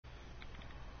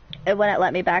It wouldn't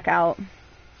let me back out.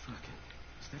 Fuck it.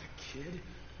 Is that a kid?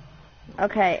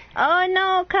 Okay. Oh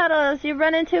no, Cuddles, you're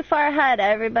running too far ahead.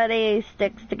 Everybody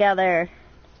sticks together.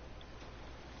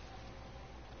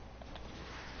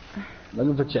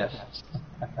 Looking for chests.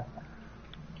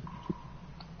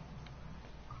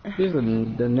 Usually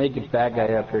the naked bad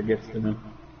guy up here gets to me.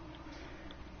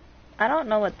 I don't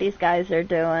know what these guys are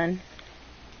doing.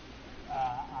 I'm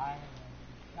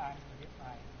trying to get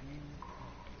my view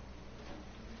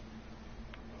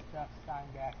stuff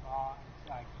signed back on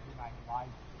so I can do my live.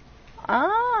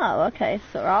 Oh, okay.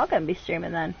 So we're all gonna be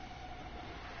streaming then.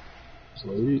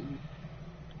 Sweet.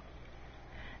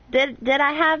 Did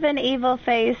I have an evil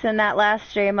face in that last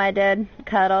stream I did,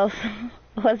 Cuddles?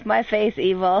 Was my face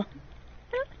evil?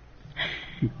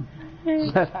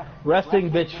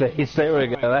 Resting bitch face. There we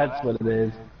go. That's what it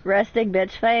is. Resting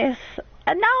bitch face?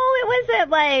 No, it wasn't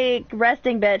like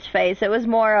resting bitch face. It was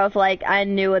more of like I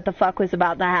knew what the fuck was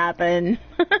about to happen.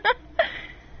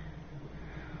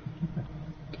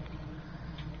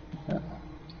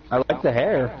 I like the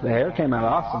hair. The hair came out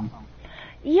awesome.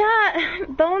 Yeah,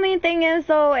 the only thing is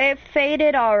though, it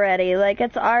faded already. Like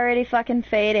it's already fucking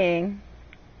fading.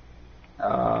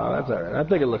 Oh, that's alright. I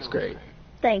think it looks great.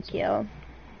 Thank you.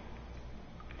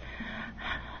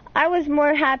 I was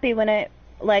more happy when I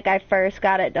first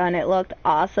got it done. It looked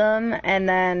awesome, and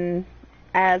then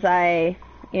as I,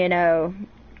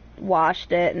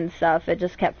 washed it and stuff, it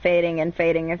just kept fading and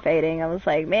fading and fading. I was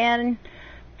like, man,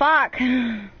 fuck.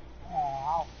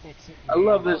 I'll fix it. I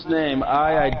love this name.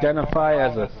 I identify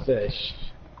as a fish.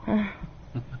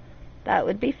 That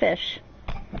would be fish.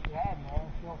 Yeah, man,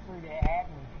 feel free to add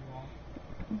me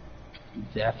if you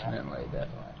want. Definitely.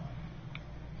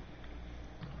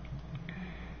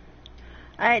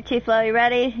 Alright, T-Flow, you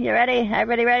ready? You ready?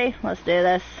 Everybody ready? Let's do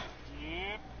this.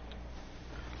 Yep.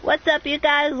 What's up, you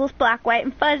guys? It's Black, White,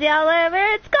 and Fuzzy all over.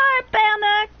 It's Scarp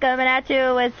Panda coming at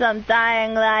you with some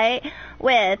Dying Light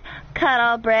with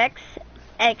Cuddle Bricks,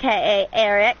 aka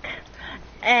Eric,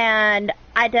 and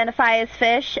Identify as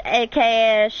Fish,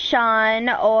 aka Sean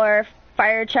or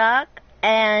Fire Chuck,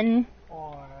 and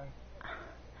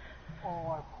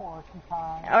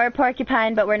or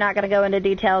Porcupine, but we're not going to go into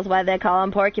details why they call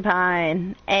him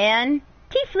Porcupine. And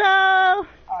T-Flow,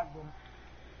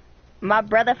 my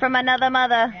brother from another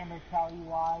mother. Can I tell you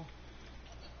why?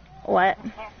 What?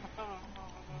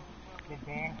 Did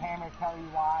Dan Hammer tell you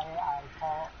why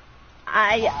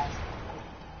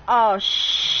Oh,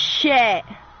 shit.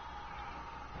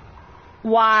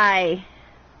 Why?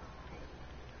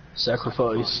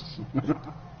 Sacrifice.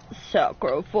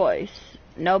 Sacrifice.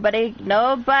 Nobody,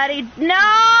 no.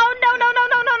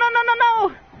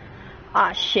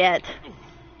 Aw, shit.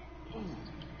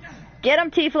 Get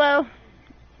him, T-Flow.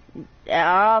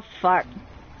 Oh, fuck.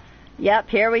 Yep,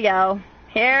 here we go.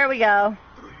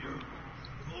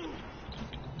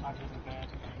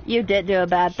 You did do a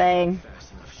bad thing.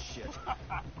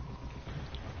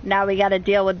 Now we gotta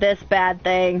deal with this bad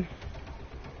thing.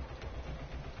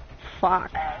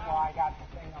 Fuck. well, I got the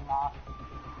thing unlocked.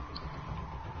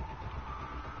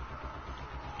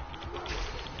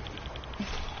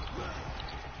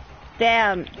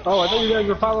 Damn. Oh, I thought you guys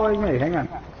were following me. Hang on.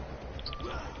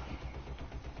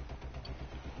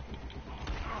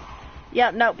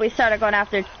 Yep, nope, we started going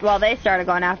after, well, they started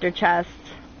going after chests.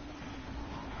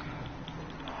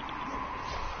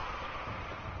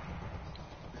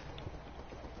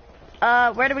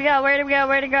 Where do we go?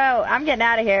 I'm getting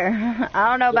out of here. I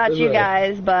don't know about you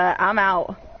guys, but I'm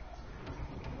out.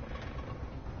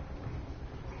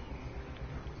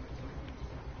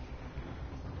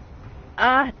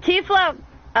 T-Flow,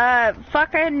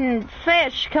 fucking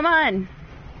fish, come on.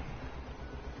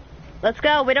 Let's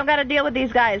go, we don't gotta deal with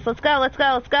these guys. Let's go.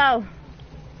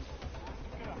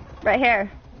 Right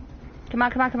here. Come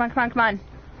on.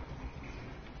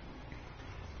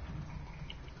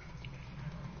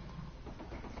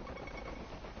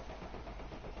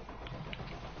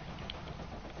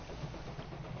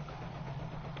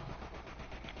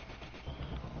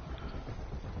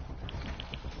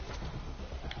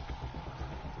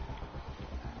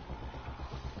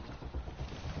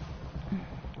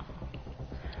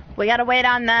 We gotta wait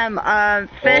on them.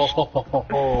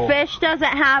 Fish doesn't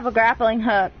have a grappling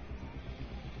hook.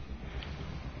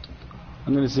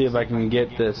 I'm gonna see if I can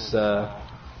get this, while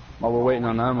we're waiting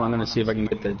on them, I'm gonna see if I can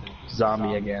get the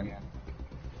zombie again.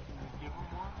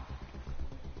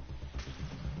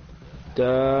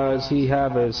 Does he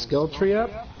have a skill tree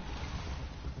up?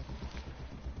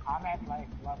 I'm at like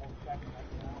level 7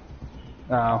 right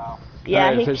now. Oh.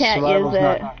 Yeah, he can't use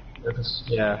it.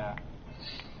 Yeah.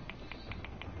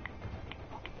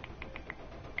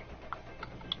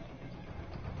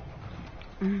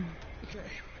 Okay,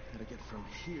 gotta get from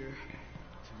here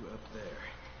to up there.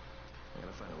 I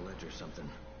gotta find a ledge or something.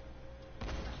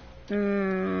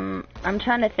 I'm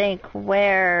trying to think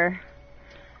where.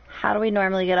 How do we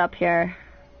normally get up here?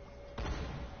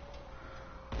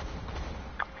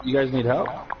 You guys need help?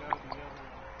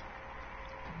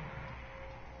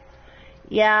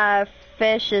 Yeah,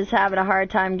 Fish is having a hard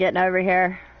time getting over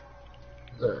here.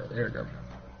 There we go.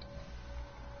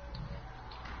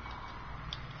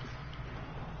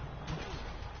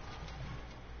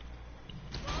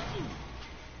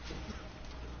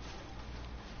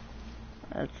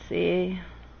 Let's see.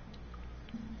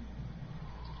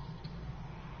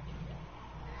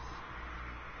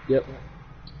 Yep.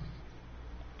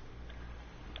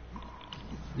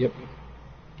 Yep.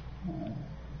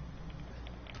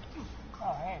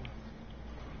 Oh, hey.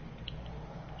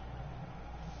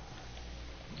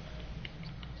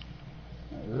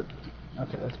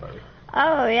 Okay, that's fine.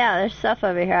 Oh yeah, there's stuff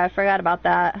over here. I forgot about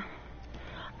that.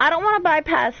 I don't want to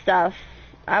bypass stuff.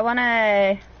 I want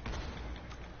to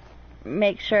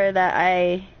make sure that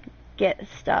I get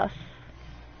stuff.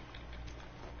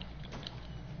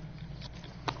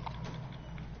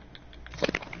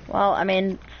 Well, I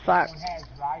mean, fuck. One has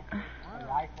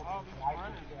rifle,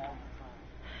 shell.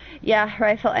 Yeah,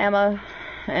 rifle ammo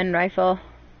and rifle.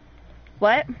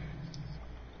 What?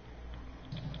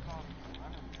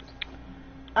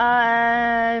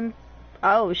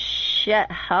 Oh shit,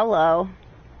 hello.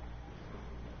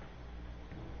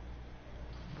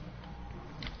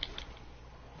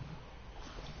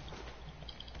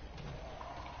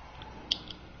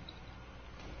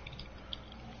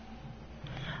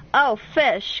 Oh,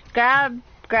 Fish, grab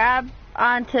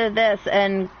onto this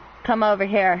and come over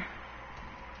here.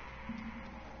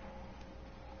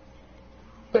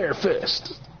 Bare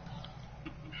fist.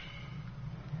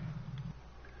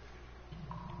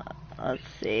 Let's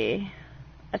see.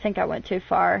 I think I went too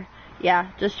far.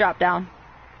 Yeah, just drop down.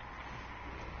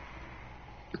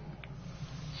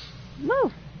 Woo!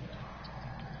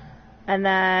 And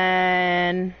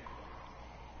then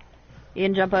you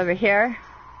can jump over here.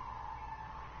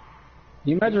 Can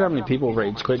you imagine how many people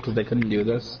rage quit because they couldn't do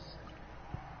this?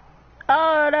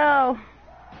 Oh no!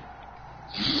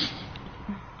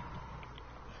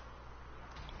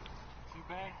 Too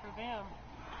bad for them.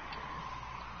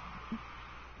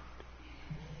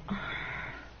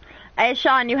 Hey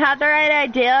Sean, you had the right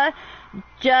idea,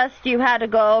 just you had to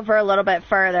go over a little bit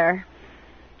further.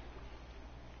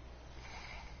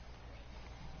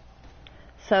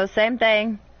 So same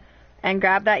thing, and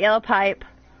grab that yellow pipe.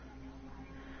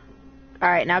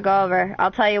 Alright, now go over.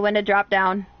 I'll tell you when to drop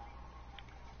down.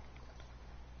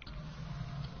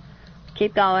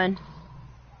 Keep going.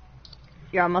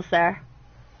 You're almost there.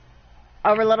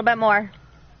 Over a little bit more.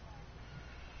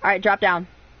 Alright, drop down.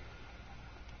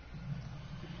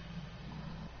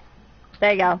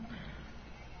 There you go.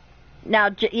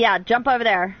 Now, yeah, jump over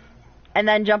there. And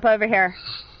then jump over here.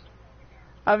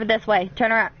 Over this way.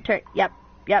 Turn around.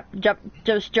 Yep.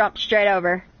 Just jump straight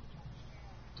over.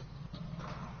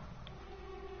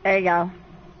 There you go.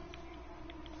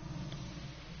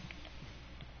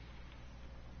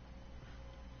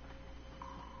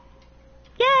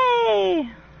 Yay!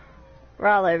 We're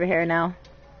all over here now.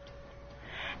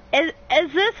 Is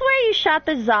this where you shot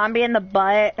the zombie in the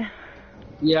butt?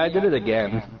 Yeah, I did it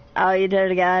again. Oh, you did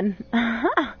it again?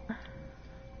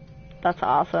 That's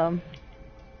awesome.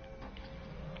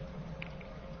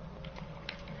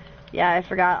 Yeah, I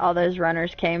forgot all those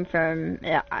runners came from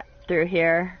through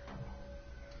here.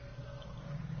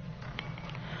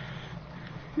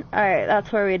 Alright,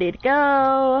 that's where we need to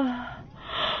go.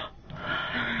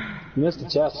 You missed the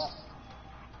chest.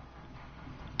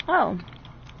 Oh.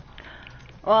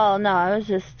 Well, no, I was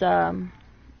just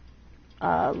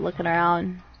looking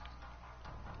around.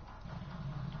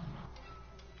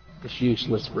 This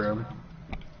useless room.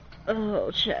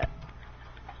 Oh, shit.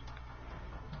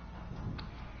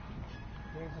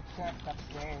 There's a chest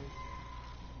upstairs.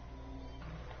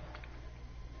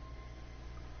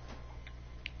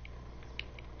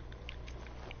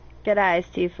 Good eyes,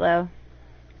 T-Flow.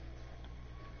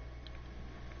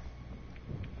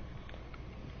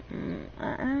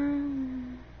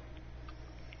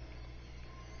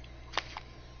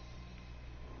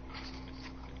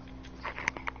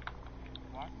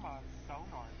 Why my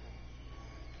sonar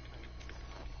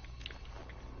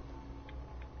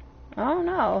Oh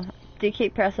no. Do you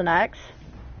keep pressing X?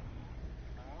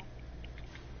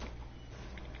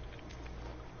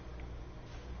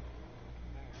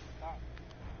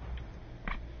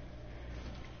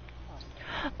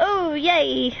 Oh,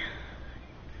 yay!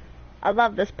 I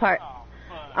love this part.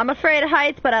 I'm afraid of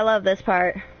heights, but I love this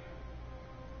part.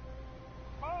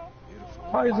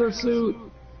 Paizo suit.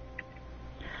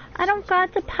 I don't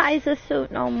got the Paizo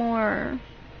suit no more.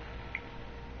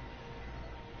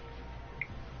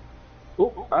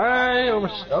 Oh, I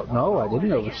overshoot. Oh, no, I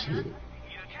didn't overshoot.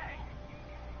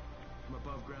 I'm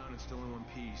above ground and still in one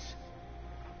piece.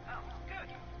 Oh, good.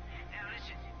 Now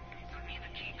listen, put me in the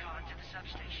key card to the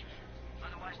substation.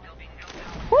 Otherwise there'll be no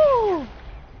power. Woo!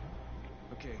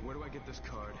 Okay, where do I get this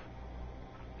card?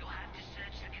 You'll have to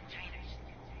search the containers.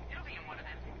 It'll be in one of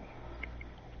them.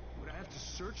 Would I have to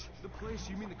search the place?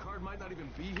 You mean the card might not even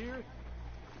be here? No,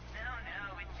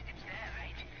 it's there,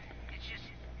 right? It's just...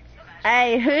 you'll ask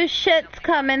Hey, whose shit's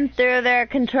coming through their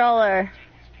controller?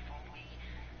 before we,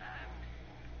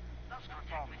 lost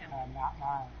contact with him. Not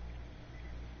mine.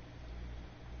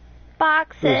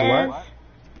 Boxes. Who's what?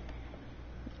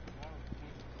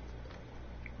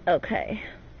 Okay.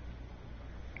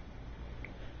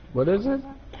 What is it?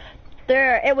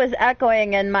 It was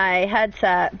echoing in my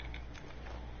headset.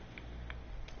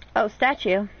 Oh,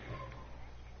 statue.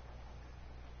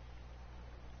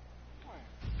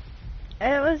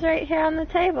 It was right here on the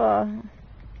table.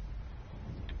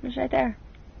 It was right there.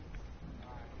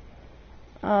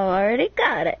 Oh, already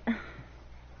got it.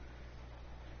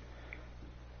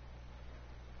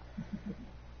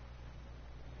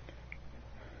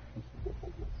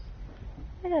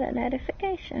 I got a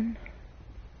notification.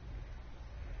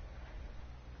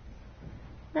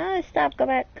 No, stop, go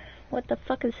back. What the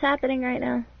fuck is happening right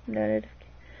now? Notification.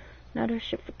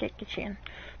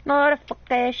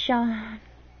 Notification.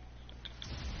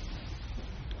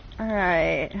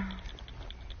 Alright.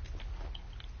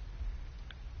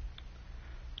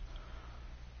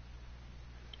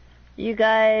 You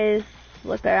guys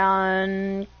look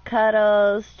around,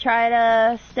 Cuddles, try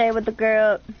to stay with the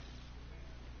group.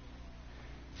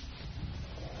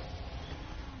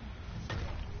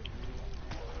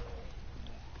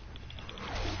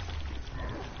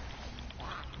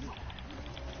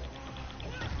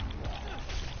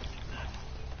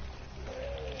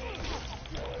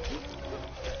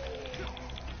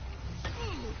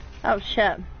 Oh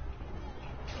shit.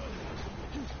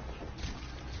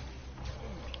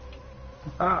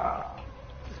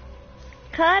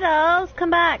 Cuddles, come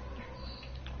back.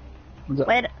 What's up?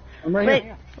 Wait, I'm right wait,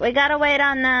 here. we gotta wait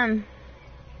on them.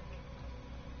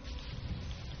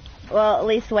 Well, at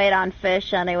least wait on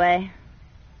Fish anyway.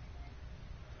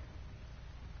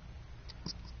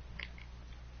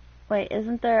 Wait,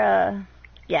 isn't there a...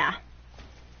 Yeah.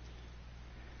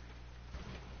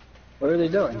 What are they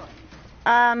doing?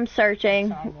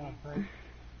 Searching. I'm going first.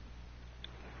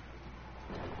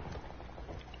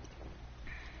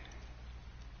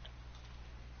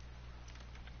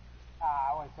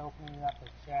 I was opening up a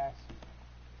chest.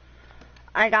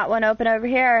 I got one open over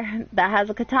here that has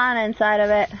a katana inside of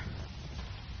it.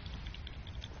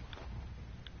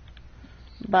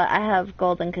 But I have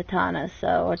golden katanas,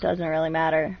 so it doesn't really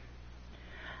matter.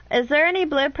 Is there any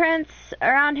blueprints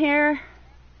around here?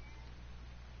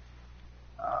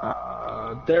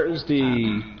 There's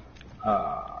the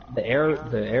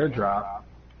airdrop.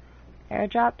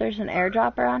 Airdrop? There's an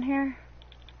airdrop around here?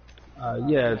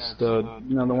 Yeah, it's the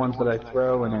the ones that I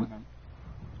throw and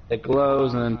it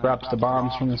glows and then drops the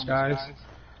bombs from the skies.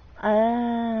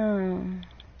 Oh.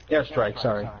 Airstrike,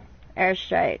 sorry.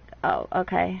 Airstrike. Oh,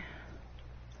 okay.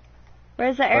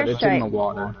 Where's the But it's in the airstrike?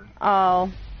 water.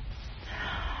 Oh.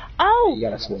 Oh! You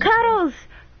gotta swim. Cuddles!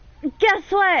 Guess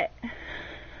what?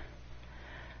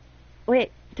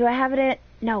 Wait, do I have it in?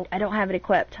 No, I don't have it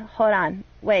equipped. Hold on.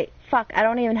 Wait, fuck, I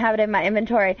don't even have it in my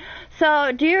inventory.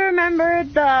 So, do you remember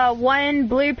the one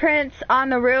blueprints on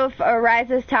the roof of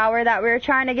Rise's tower that we were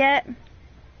trying to get?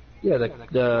 Yeah,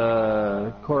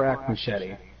 the Korak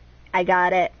machete. I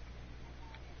got it.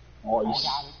 Nice.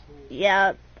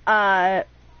 Yep.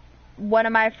 One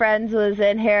of my friends was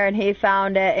in here and he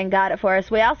found it and got it for us.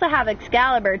 We also have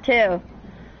Excalibur too.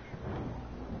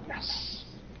 Yes.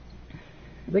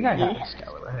 I think I have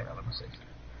Excalibur. Hang on, let me see.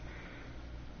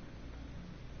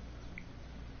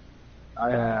 I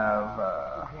have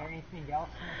Is there anything else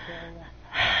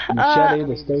in this area? machete,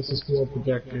 the stasis field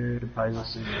projector, the Paizo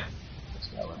suit,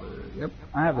 Excalibur. Yep,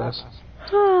 I have this.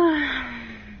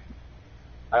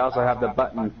 I also have the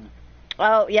button.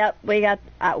 Oh, yep, we got,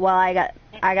 well, I got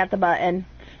the button.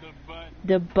 The button.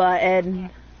 The button.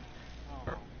 Oh,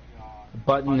 God. The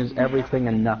button is everything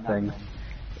and nothing.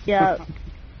 Yep.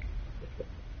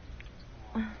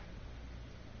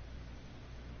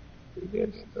 You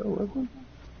guys still with me?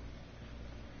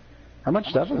 How much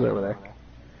stuff is over there?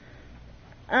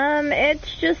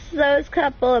 It's just those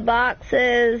couple of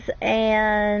boxes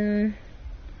and,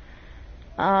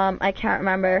 I can't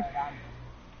remember.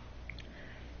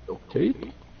 Okay.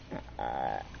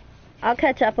 I'll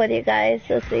catch up with you guys.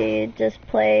 Let's see, just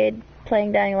playing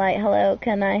Dying Light. Hello,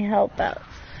 can I help out?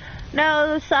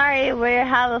 No, sorry, we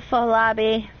have a full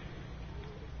lobby.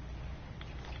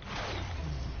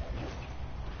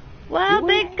 Well,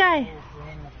 big guy.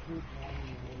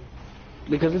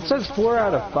 Because it says 4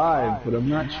 out of 5, but I'm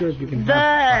not sure if you can.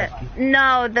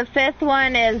 No, the 5th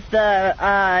one is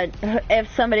the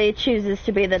if somebody chooses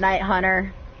to be the Night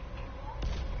Hunter.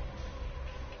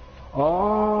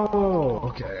 Oh,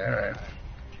 okay, alright.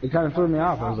 It kind of threw me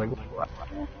off. I was like, what?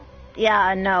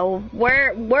 Yeah, no,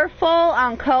 we're full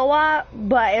on co-op,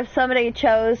 but if somebody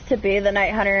chose to be the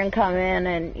Night Hunter and come in,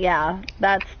 and yeah,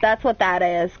 that's what that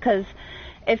is. Because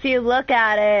if you look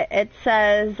at it, it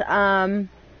says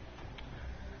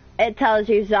it tells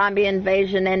you zombie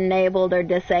invasion enabled or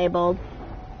disabled.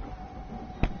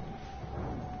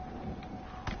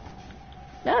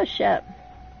 Oh shit.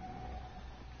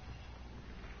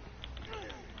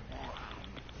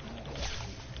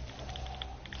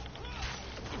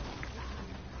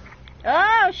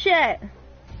 Oh shit!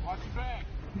 Watch your back.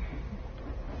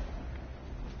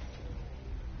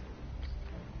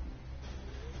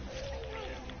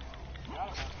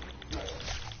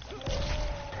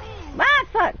 Ah,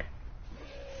 fuck!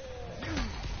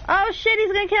 Oh shit,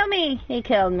 he's gonna kill me! He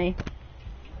killed me.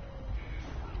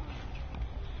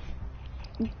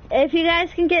 If you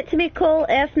guys can get to me, cool.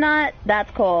 If not, that's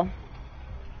cool.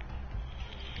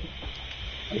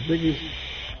 I think he's...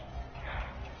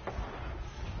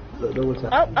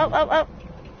 Oh.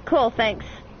 Cool, thanks.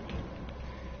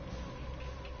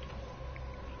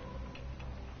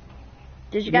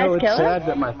 Did you guys kill him? It's sad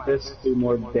that my fists do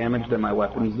more damage than my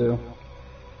weapons do.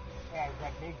 Yeah, is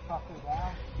that big fucker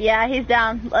down? Yeah, he's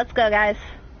down. Let's go, guys.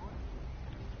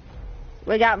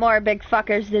 We got more big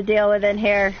fuckers to deal with in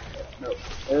here. No,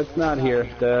 it's not here.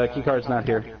 The keycard's not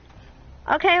here.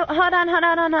 Okay, hold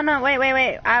on.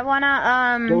 Wait. I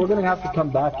wanna, So we're gonna have to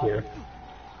come back here.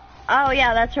 Oh,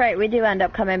 yeah, that's right. We do end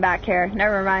up coming back here.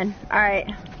 Never mind. Alright.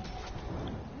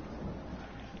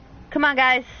 Come on,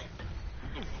 guys.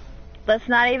 Let's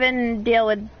not even deal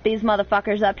with these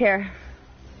motherfuckers up here.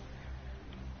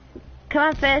 Come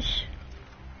on, fish.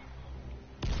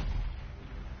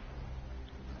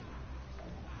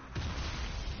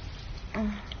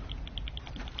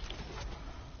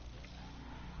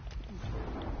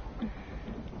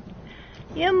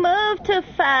 You move too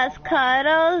fast,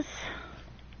 Cuddles.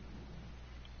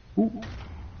 Ooh.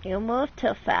 You move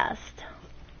too fast.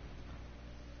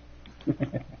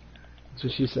 That's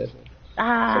what she said.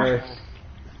 Ah. Sorry.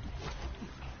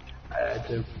 I had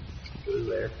to. It was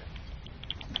there.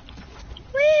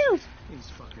 Woo!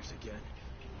 These fuckers again.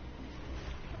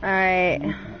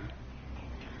 Alright.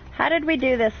 How did we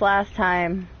do this last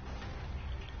time?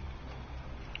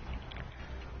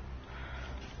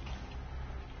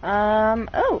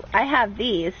 Oh, I have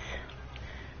these.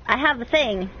 I have the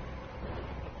thing.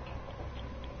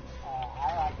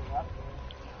 I like it up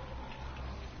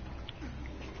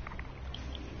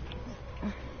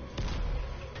there.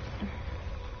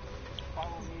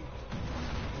 Follow me.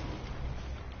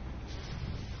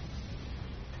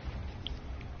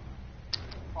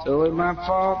 So it's my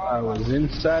fault. I was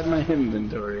inside my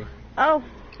inventory. Oh,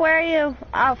 where are you?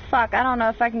 Oh, fuck. I don't know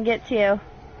if I can get to you.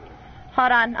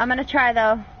 Hold on. I'm gonna try,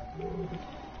 though.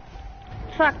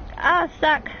 Fuck. Ah,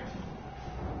 stuck.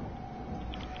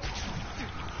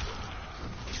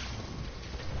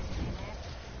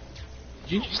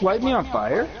 Did you just light me on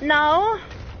fire? No.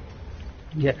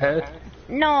 Yeah.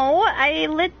 No, I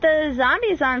lit the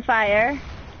zombies on fire.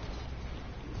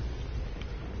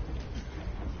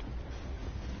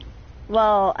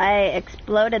 Well, I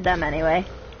exploded them anyway.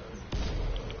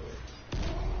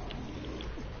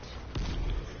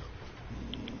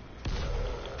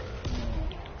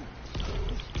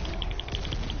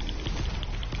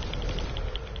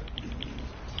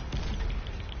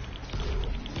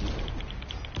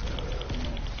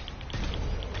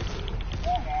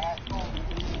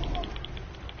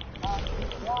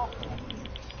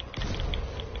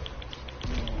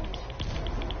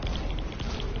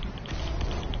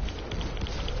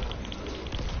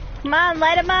 Come on,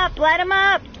 light him up, light him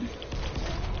up!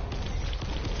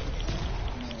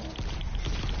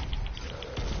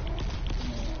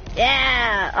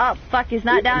 Yeah! Oh, fuck, he's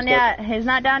not down yet. He's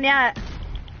not down yet.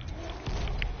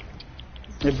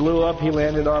 It blew up, he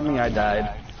landed on me, I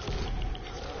died.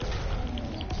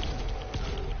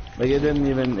 Like, it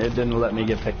didn't let me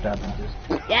get picked up.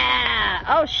 Yeah!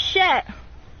 Oh, shit!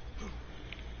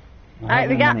 Alright,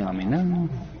 we got... money on me. No.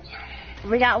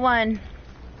 We got one.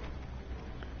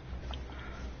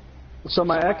 So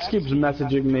my ex keeps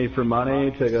messaging me for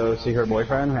money to go see her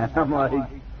boyfriend, and I'm like...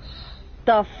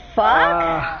 The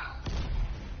fuck?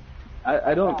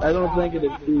 I don't think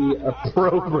it'd be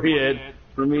appropriate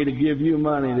for me to give you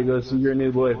money to go see your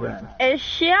new boyfriend. Is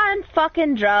she on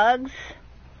fucking drugs?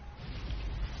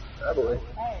 Probably.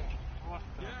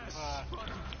 Yes,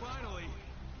 finally.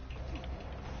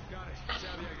 Got it.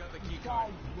 Savvy, I got the key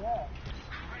card. Yeah.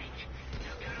 Great.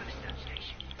 Now go to the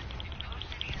substation. Post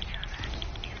the antenna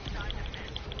inside the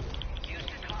fence. Use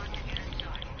the card to get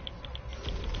inside.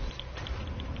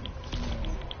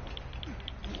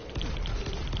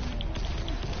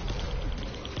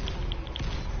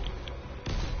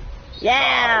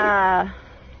 Yeah.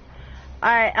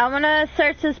 Alright, I'm gonna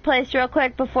search this place real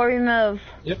quick before we move.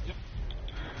 Yep.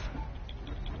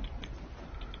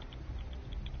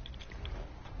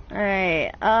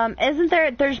 Alright,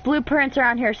 isn't there's blueprints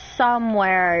around here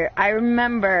somewhere. I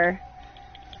remember.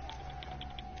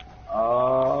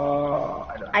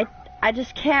 I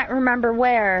just can't remember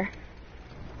where.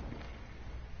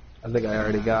 I think I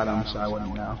already got him, so I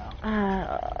wouldn't know.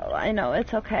 I know,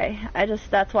 it's okay.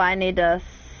 That's why I need to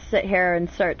sit here and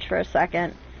search for a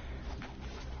second.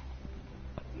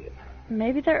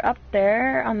 Maybe they're up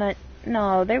there on the...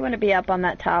 No, they wouldn't be up on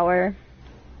that tower.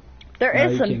 There No,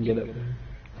 is you some... can't get up there.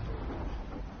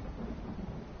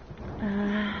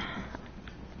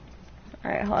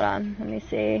 Alright, hold on. Let me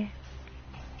see.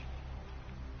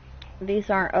 These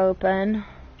aren't open.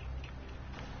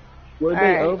 Were they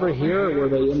Alright. over here, or were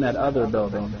they in that other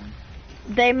building?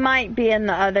 They might be in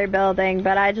the other building,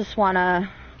 but I just want to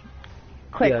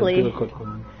quickly... Yeah, do a quick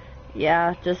one.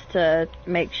 Yeah, just to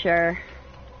make sure.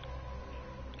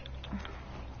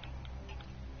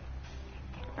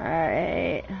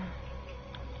 Alright.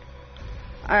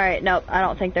 Alright, nope, I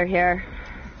don't think they're here.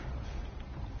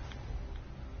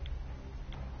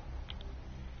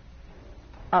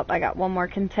 Oh, I got one more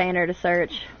container to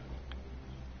search.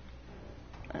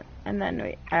 And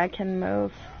then I can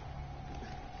move.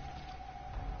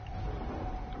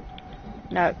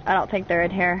 No, I don't think they're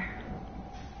in here.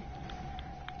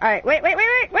 Alright, wait!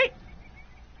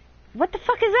 What the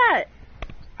fuck is that?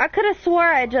 I could have swore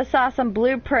I just saw some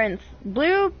blueprints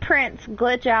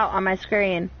glitch out on my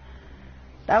screen.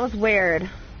 That was weird.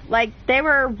 Like, they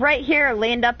were right here,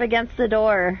 leaned up against the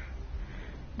door.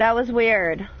 That was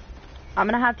weird. I'm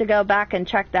gonna have to go back and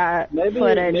check that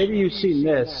footage. Maybe you've seen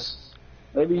this.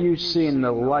 Maybe you've seen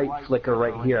the light flicker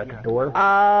right here at the door.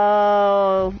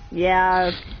 Oh,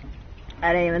 yeah.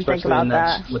 I didn't even think about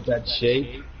that. With that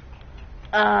shape.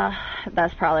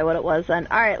 That's probably what it was then.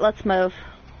 Alright, let's move.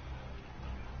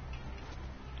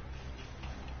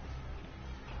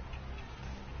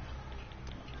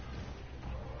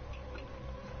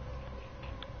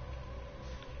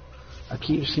 I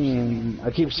keep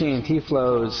seeing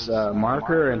T-Flow's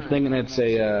marker and thinking it's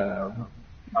a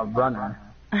runner.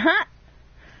 Uh-huh.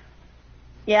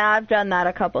 Yeah, I've done that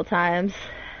a couple times.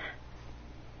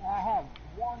 I have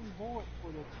one bullet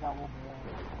for this double barrel.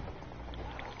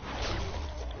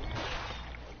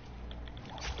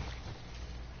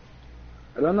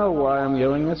 I don't know why I'm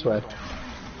going this way.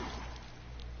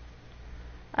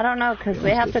 I don't know, because we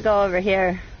have to go over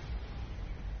here.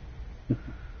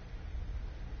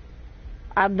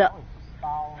 I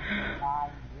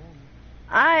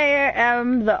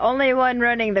am the only one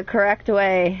running the correct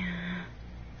way.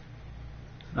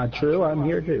 Not true, I'm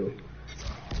here too.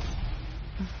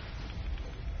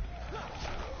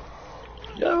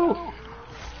 No!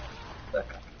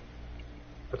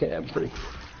 Okay, I'm free.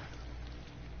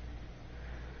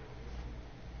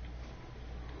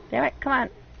 Damn it, come on.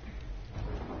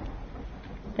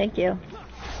 Thank you.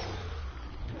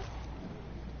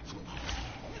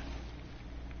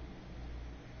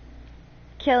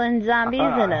 Killing zombies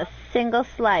in a single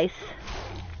slice.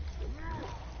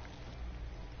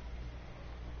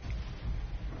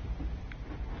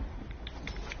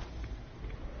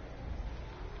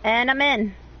 And I'm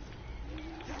in.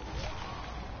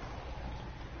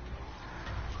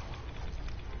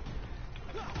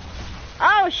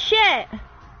 Oh shit!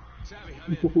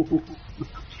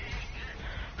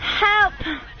 Help!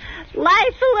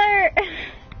 Life alert!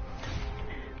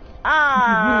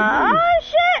 Ah,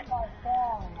 shit! I'm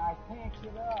falling, I can't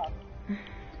get up.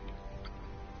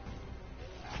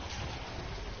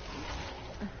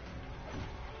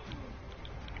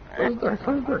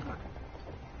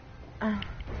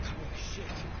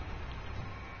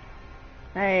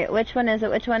 Alright, which one is it?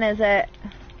 Which one is it?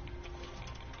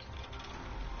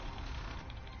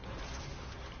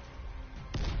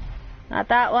 Not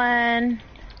that one.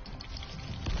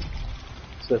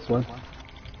 It's this one.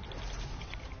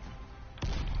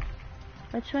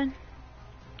 Which one?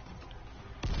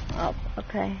 Oh,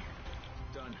 okay.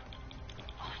 Done.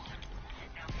 Awesome.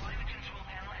 Now find the control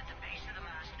panel at the base of the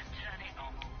mast and turn it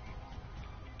on.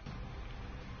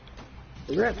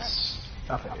 Cigarettes.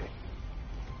 Coffee.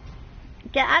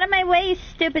 Get out of my way, you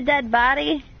stupid dead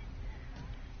body.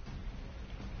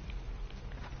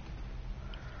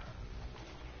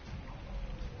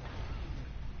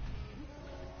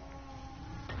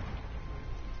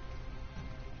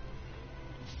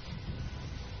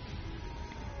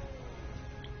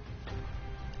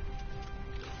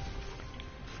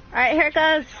 Alright, here it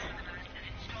goes.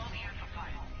 Install the amplifier.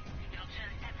 It'll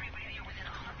turn every radio within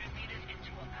 100 meters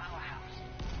into a powerhouse.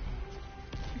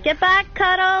 Get back,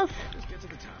 Cuddles. Let's get to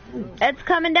the top. It's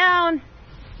coming down.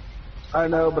 I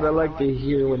know, but I like to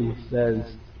hear what he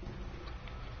says.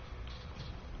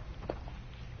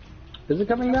 Is it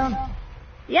coming down?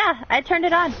 Yeah, I turned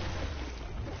it on.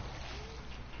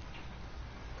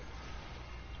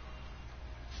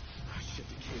 Ah, shit,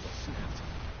 the cable snapped.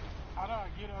 How do I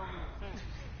get over the fence?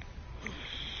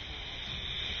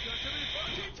 You got to be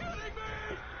fucking kidding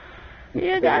me!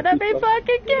 You gotta be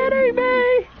fucking kidding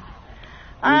me.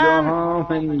 You go home and your hold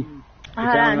family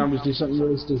on. members do something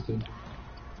really stupid.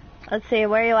 Let's see,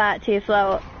 where you at,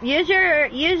 T-Flow? Use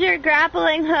your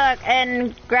grappling hook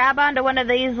and grab onto one of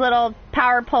these little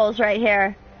power poles right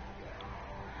here.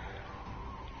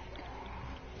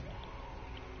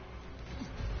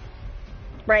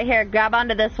 Right here, grab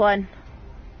onto this one.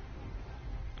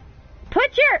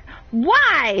 Put your...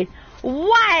 Why?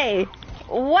 Why?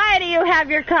 Why do you have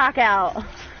your cock out?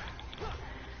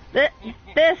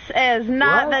 This is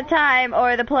not What? the time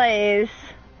or the place.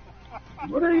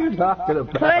 What are you talking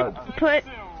about? Put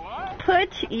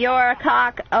your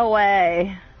cock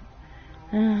away.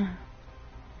 Where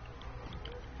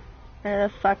the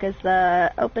fuck is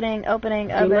the opening? I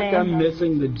feel like I'm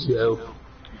missing the joke.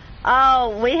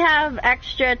 Oh, we have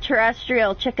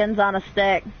extraterrestrial chickens on a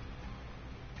stick.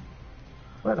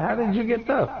 But how did you get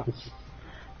those?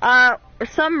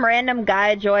 Some random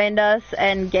guy joined us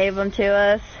and gave them to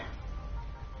us.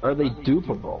 Are they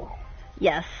dupable?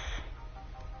 Yes.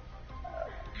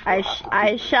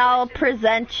 I shall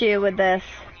present you with this.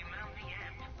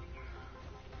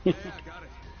 Yeah, I got it.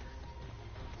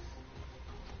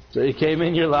 So he came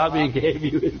in your lobby and gave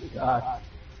you his cock.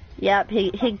 Yep,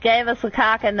 he gave us a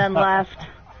cock and then left.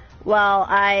 Well,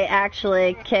 I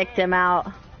actually kicked him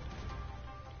out.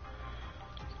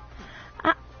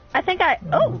 I think I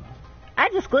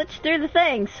just glitched through the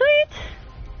thing. Sweet.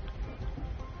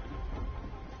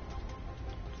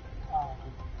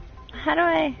 How do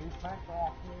I?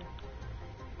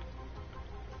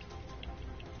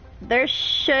 There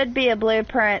should be a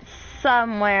blueprint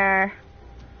somewhere.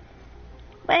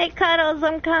 Wait, Cuddles,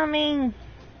 I'm coming.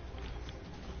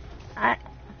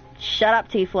 Shut up,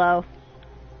 T-Flow.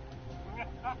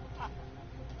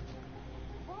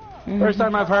 First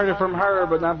time I've heard it from her,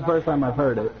 but not the first time I've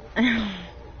heard it.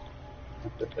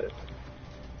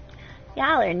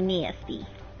 Y'all are nasty.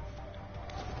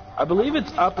 I believe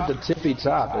it's up at the tippy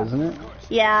top, isn't it?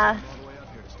 Yeah. All the way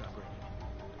up here to stop her.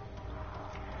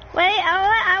 Wait,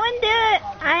 I want to do it.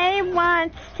 I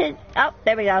want to... Oh,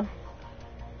 there we go.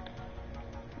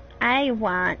 I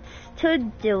want to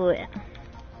do it.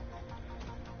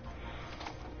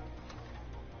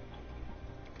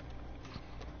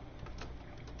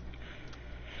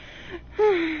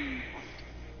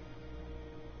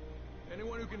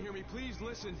 Anyone who can hear me, please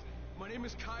listen. My name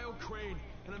is Kyle Crane,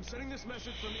 and I'm sending this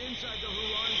message from inside the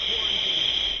Huron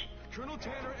quarantine. Colonel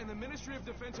Tanner and the Ministry of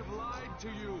Defense have lied to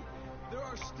you. There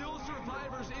are still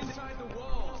survivors inside the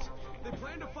walls. They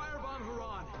plan to firebomb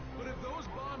Huron, but if those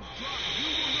bombs drop, you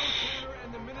will know Tanner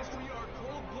and the Ministry are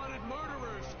cold-blooded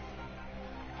murderers.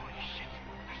 Holy shit.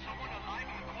 There's someone alive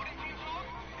in the quarantine zone?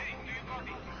 Hey, do you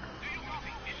copy? Do you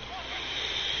copy? It's Walker.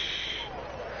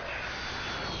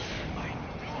 I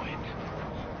knew it.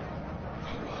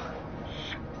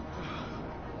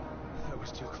 That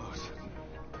was too close.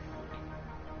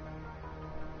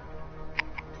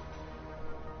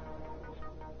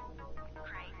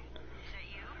 Crane, is that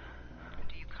you?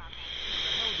 Do you copy? What the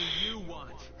hell do you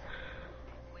want?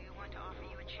 We want to offer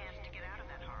you a chance to get out of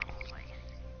that horrible place.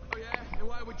 Oh yeah? And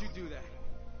why would you do that?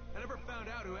 I never found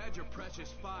out who had your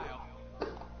precious file.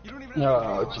 You don't even have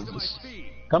Oh, to pay to my Jesus.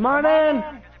 feed. Come on in!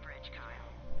 Under the bridge, Kyle.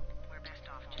 We're best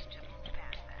off just to move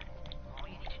past that. All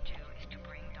you need to do is to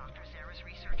bring Dr. Zara's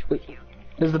research with you.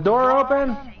 Is the door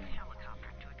open? Safe helicopter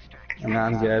to extract Hang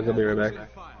on, guys. I'll be right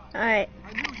back. File. Alright.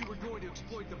 I knew you were going to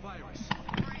exploit the virus.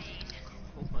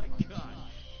 Oh my god.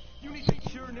 You need to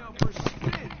cure now for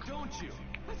spin, don't you?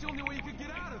 That's the only way you could get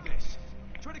out of this.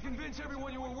 Try to convince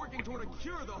everyone you were working toward a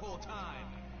cure the whole time.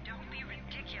 Don't be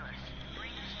ridiculous. Bring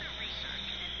us the research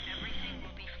and everything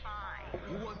will be fine.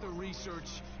 You want the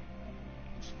research?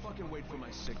 Just fucking wait for my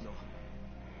signal.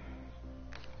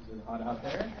 Is it hot out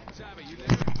there? Savvy, you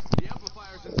there? The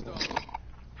amplifier's installed.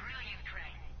 Brilliant,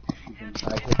 Crane. Now keep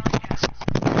it like that.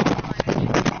 I'll find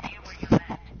a chance to where you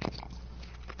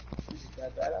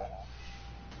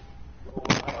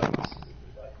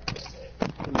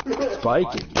left.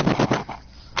 Spiking.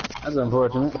 That's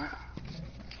unfortunate.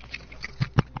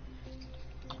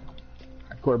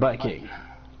 Hardcore biking.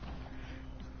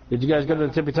 Did you guys go to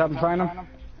the tippy top and find them?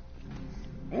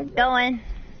 Going.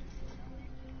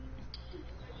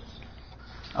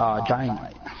 Dying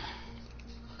light.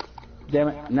 Damn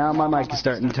it, now my mic is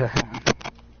starting to...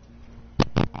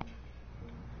 I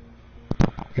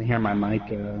can hear my mic,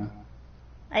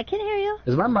 I can hear you.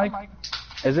 Is my mic...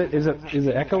 Is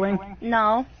it echoing?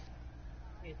 No.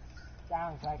 It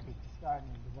sounds like it's starting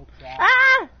to look bad.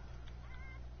 Ah!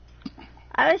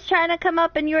 I was trying to come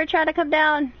up and you were trying to come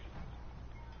down.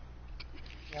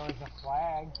 There was a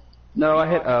flag. No, I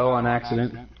hit O on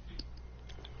accident.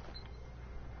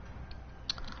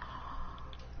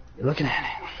 You're looking at it.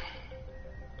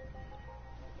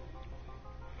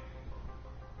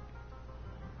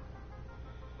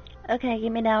 Okay,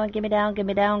 give me down, give me down, give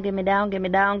me down, give me down, give me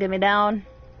down, give me down.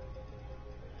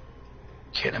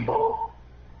 Cannonball.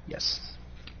 Yes.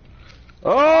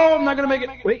 Oh, I'm not gonna make it.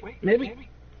 Wait, maybe.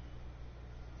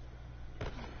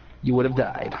 You would have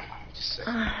died.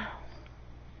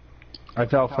 I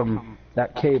fell from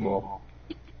that cable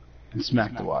and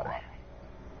smacked the water.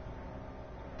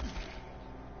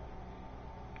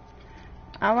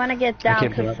 I want to get I down.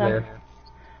 can't come up there.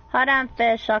 Hold on,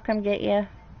 fish. I'll come get you.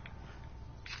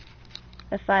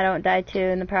 If I don't die too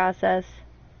in the process.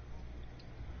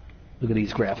 Look at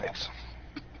these graphics.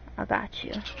 I got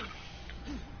you.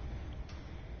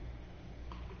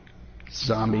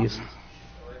 Zombies.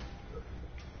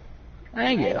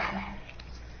 Thank you.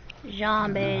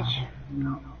 Zombies.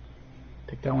 No.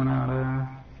 Pick that one out,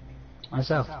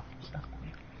 myself.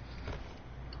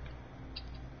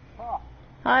 Hold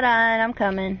on, I'm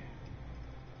coming.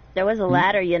 There was a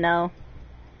ladder, you know.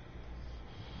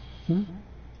 Hmm?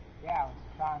 Yeah, I was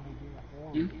trying to do a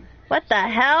hole. What the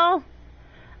hell?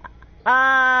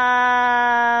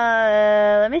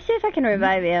 Let me see if I can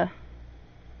revive you.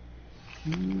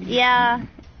 Yeah,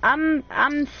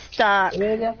 I'm stuck.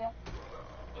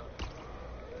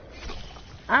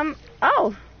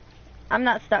 Oh, I'm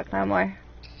not stuck no more.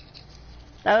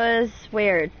 That was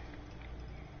weird.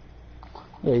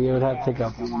 Yeah, you would have to take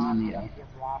out the one on the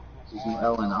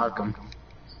L in Arkham.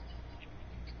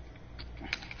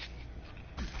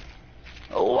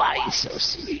 Oh, why are you so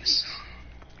serious?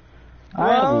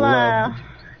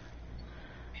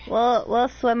 We'll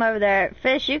swim over there.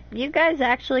 Fish, you guys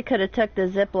actually could have took the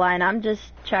zip line. I'm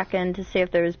just checking to see if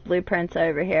there's blueprints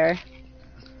over here.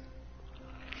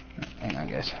 Hang on,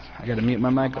 guys. I gotta mute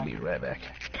my mic. I'll be right back.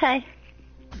 Okay.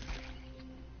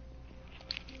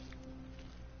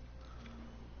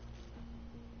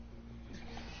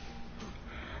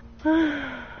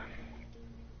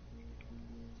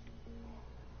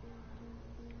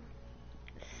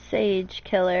 Sage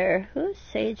Killer. Who's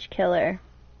Sage Killer?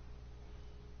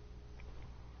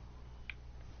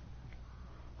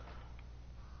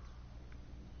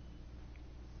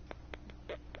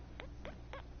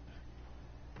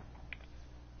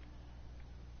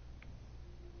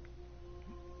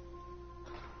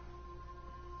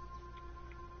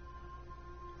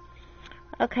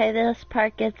 Okay, this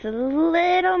part gets a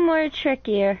little more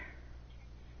trickier.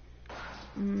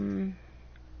 I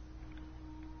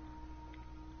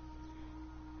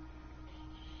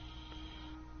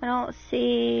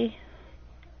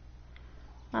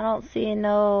don't see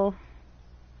no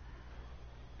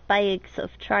bags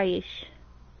of trash.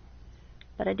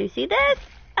 But I do see this.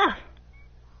 Ah.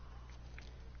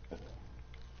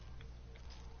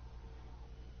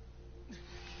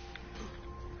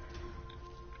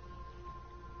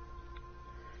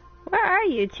 Where are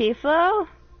you, Tifo?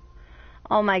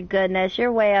 Oh my goodness,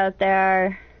 you're way out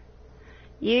there.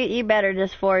 You better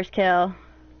just force kill.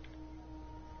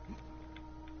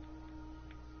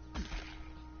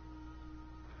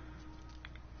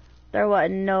 There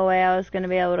wasn't no way I was gonna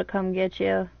be able to come get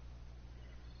you.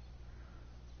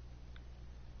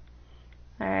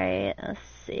 Alright, let's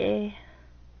see.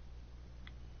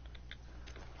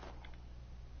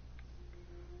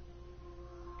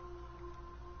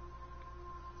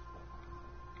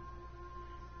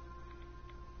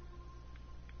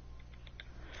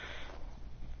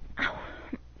 Ow.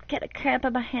 Get a cramp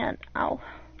in my hand. Ow.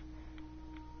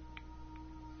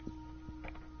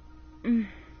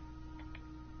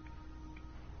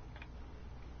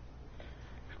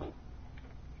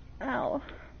 Ow.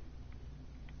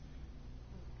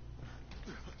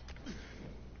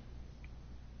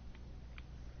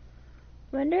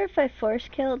 Wonder if I force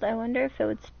killed, I wonder if it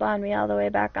would spawn me all the way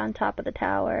back on top of the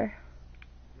tower.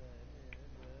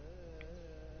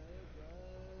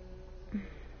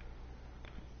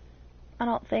 I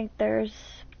don't think there's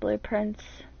blueprints.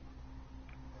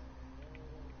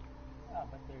 Oh,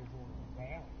 but there's a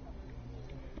van.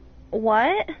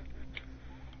 What?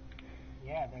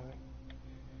 Yeah,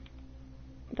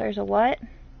 There's a what?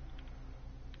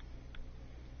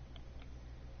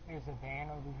 there's a van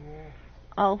over here.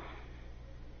 Oh.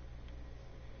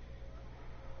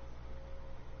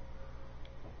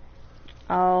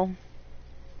 Oh.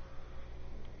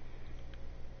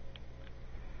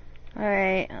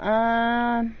 Alright,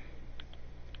 Or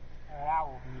that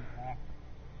will be back.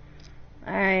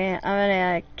 alright, I'm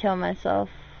gonna kill myself.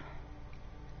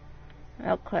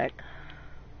 Real quick.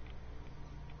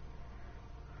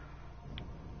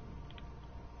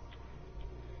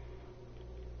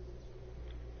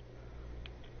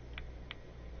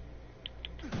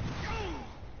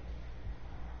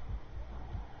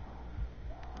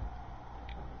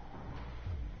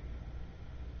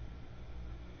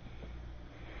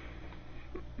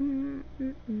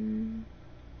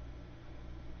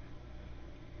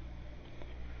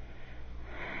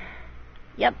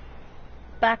 Yep.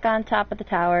 Back on top of the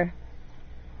tower.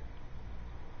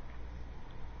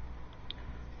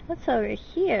 What's over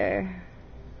here?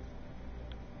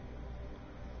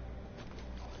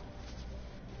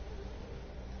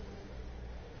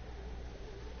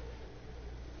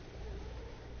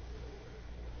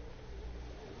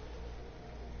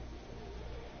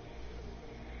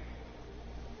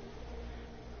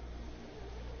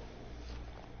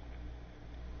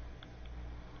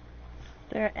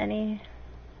 Is there any...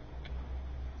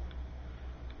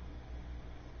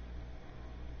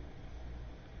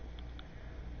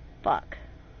 Fuck.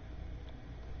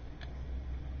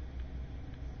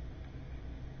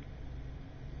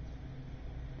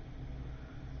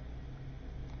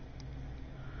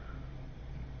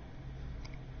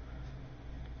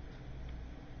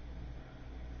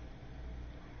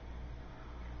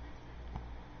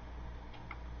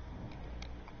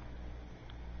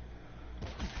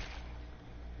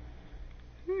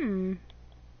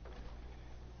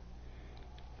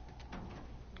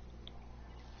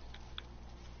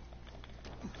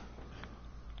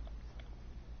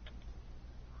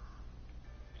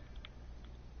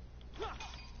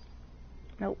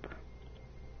 Nope.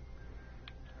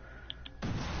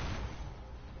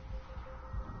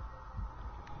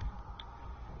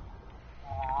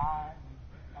 I'm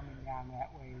coming down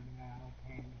that way now,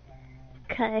 Panda Van.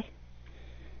 Okay.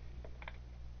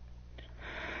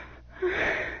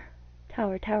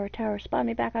 Tower, tower, tower. Spawn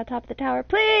me back on top of the tower,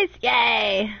 please!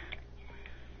 Yay!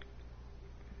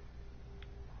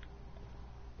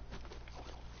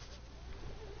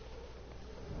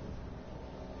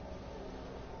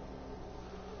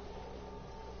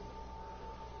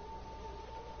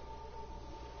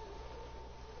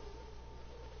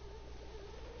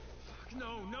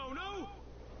 No, no, no!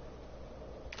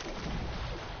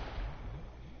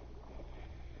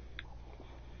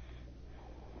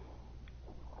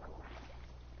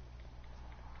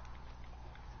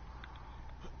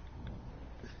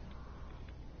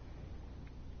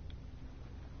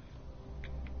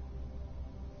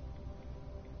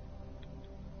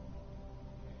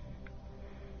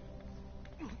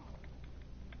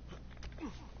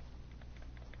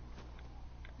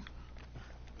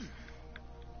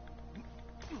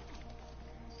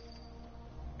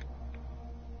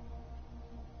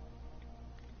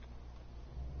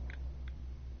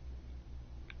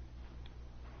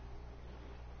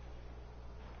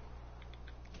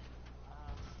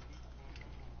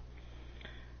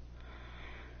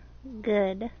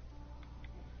 Good.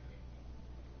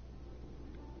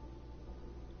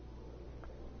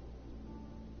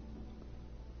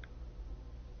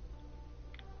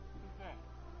 Who's that?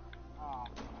 Oh.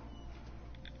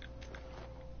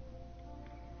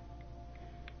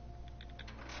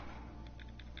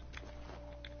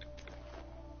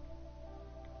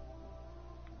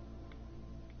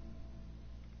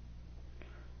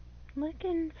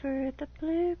 Looking for the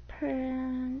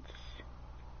blueprints.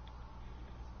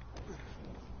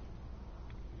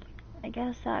 I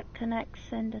guess that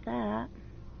connects into that.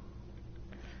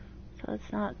 So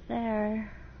it's not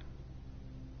there.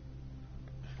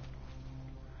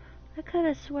 I could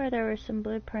have swore there were some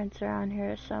blueprints around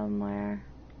here somewhere.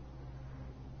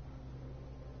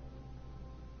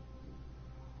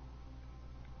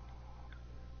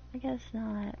 I guess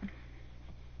not.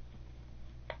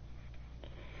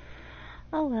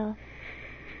 Oh well.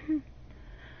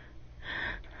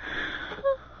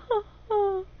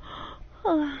 Go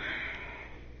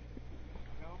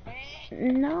back.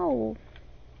 No.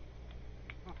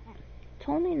 It's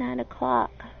only 9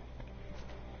 o'clock.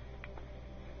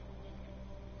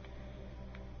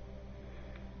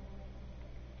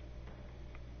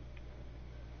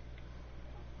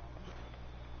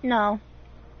 No.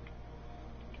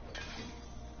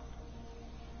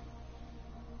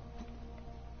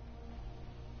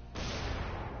 There's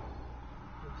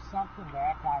something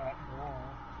back by that door.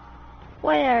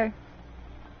 Where? You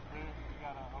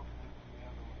gotta open it from the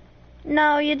other one.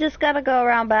 No, you just gotta go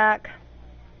around back.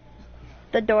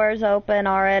 The door's open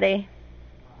already.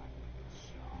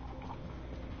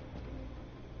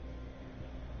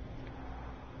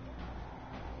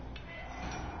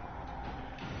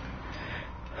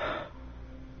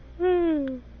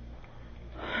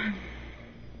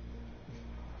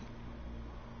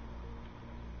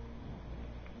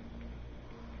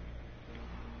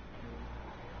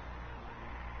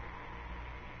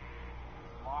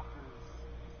 Lockers.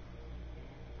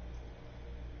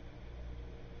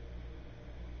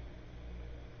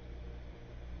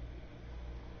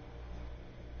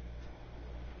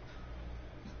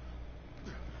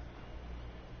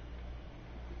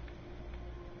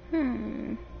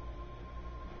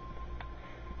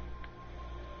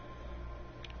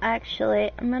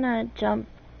 Actually, I'm gonna jump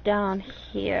down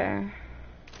here.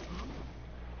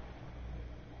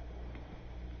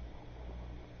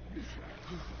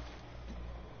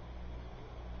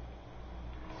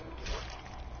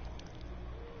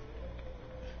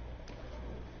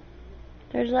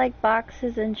 There's like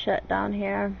boxes and shit down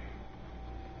here.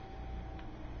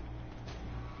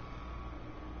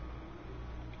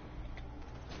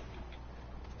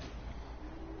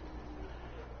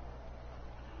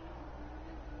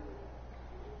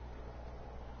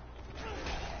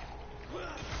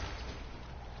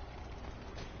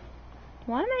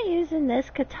 Why am I using this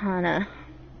katana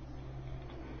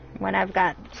when I've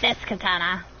got this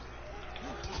katana?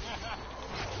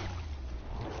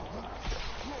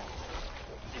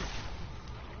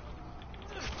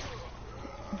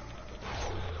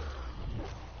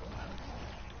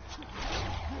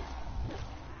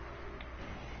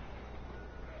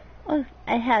 Oh,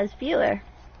 it has viewer.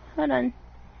 Hold on.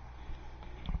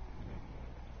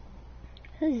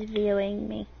 Who's viewing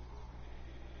me?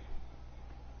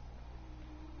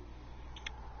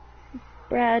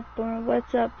 Bradmore,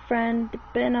 what's up, friend?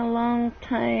 Been a long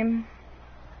time.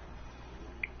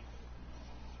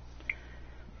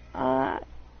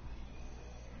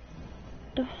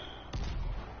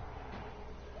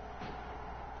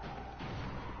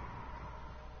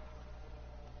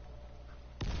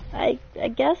 I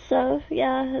guess so.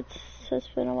 Yeah, it's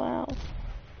just been a while.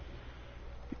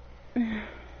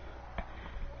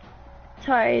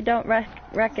 Sorry, I don't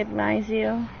recognize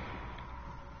you.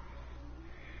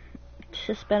 It's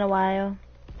just been a while.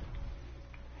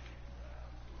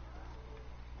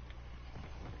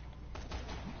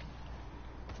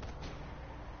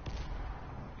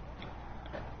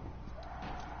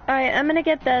 Alright, I'm gonna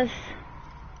get this.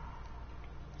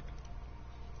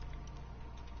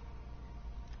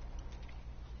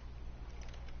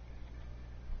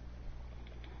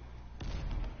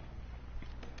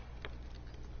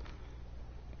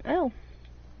 Oh.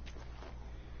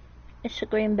 It's a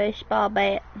green baseball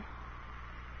bat.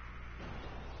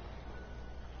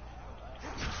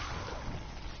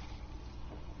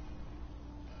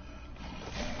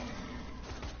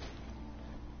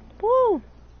 Woo!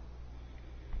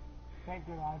 Saved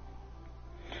your life.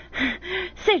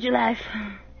 Saved your life.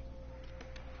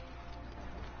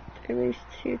 At least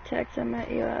 2 texts I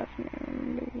met you after.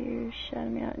 Remember you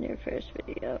shouted me out in your first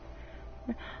video.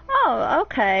 Oh,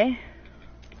 okay.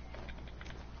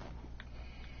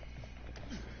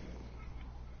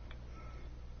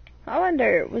 I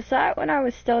wonder, was that when I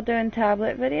was still doing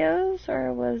tablet videos,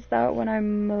 or was that when I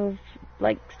moved,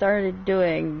 like, started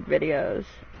doing videos?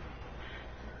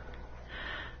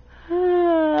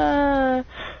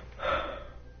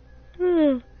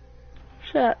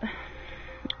 Shit.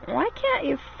 Why can't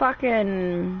you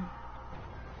fucking...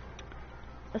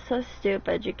 It's so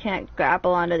stupid, you can't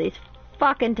grapple onto these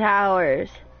fucking towers.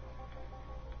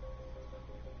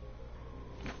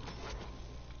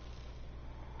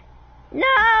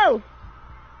 No!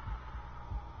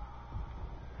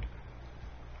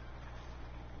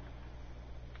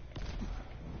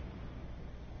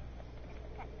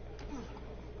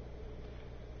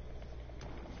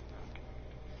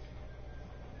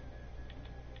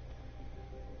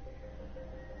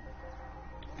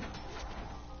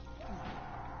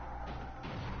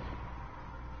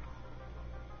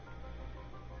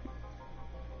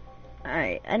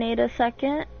 Alright, I need a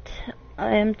second.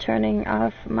 I am turning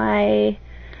off my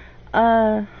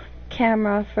camera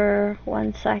camera for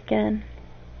 1 second.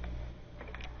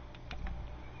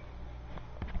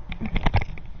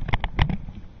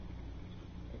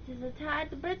 It is a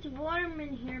tad bit warm in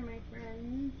here, my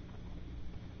friends.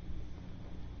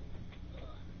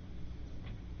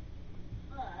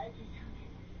 Hi.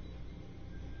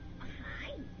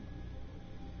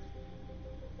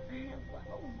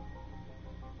 Hello.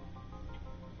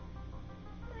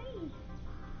 Hi.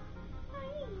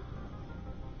 Hi.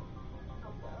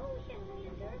 Hello,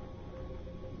 Charmander.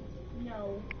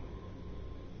 No.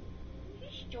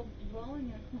 You're still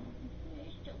growing at home.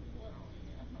 You're still growing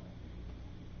at home.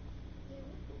 You're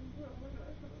still growing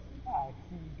at home. I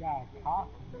see you got a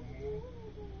cock, man. You're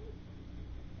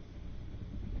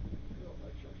still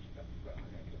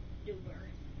growing at the doomer.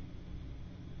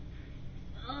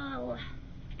 Oh.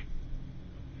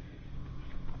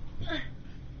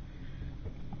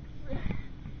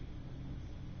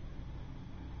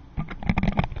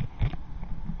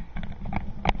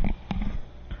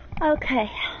 Okay,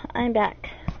 I'm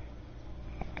back.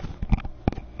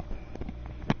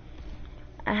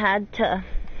 I had to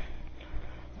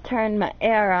turn my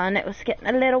air on. It was getting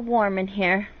a little warm in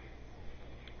here.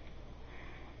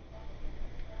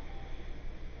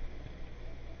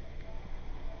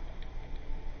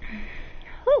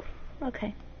 Whew,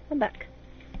 okay, I'm back.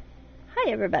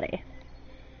 Hi, everybody.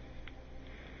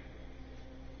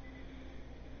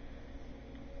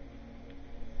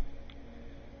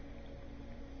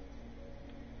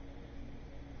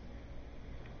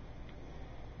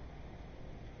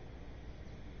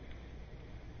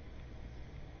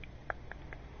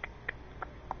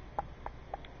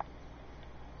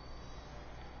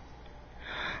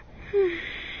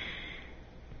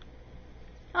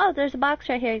 Oh, there's a box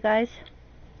right here, you guys.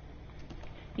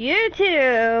 You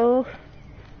two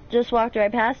just walked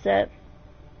right past it.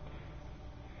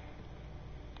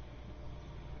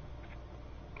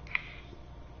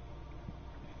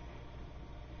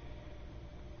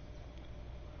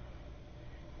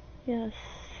 Yes,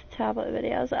 tablet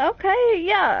videos. Okay,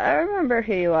 yeah, I remember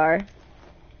who you are.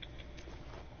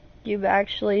 You've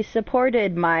actually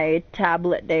supported my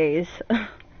tablet days.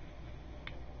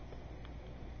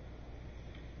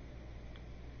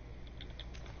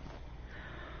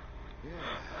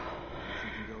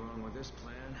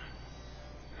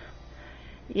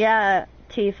 Yeah,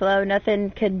 T-Flow, nothing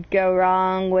could go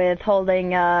wrong with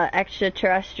holding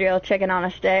extraterrestrial chicken on a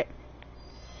stick.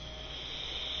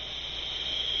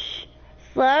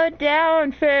 Slow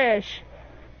down, fish.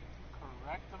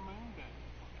 Correct the moon day.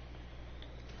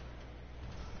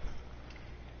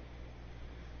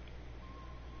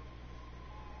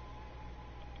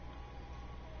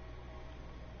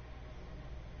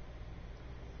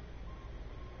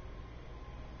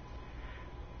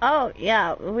 Oh,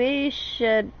 yeah, we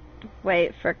should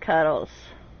wait for Cuddles.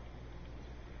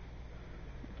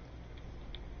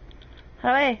 How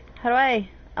do I?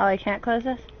 Oh, I can't close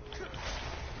this?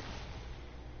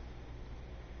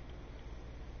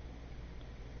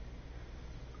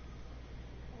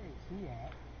 Where's he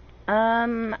at?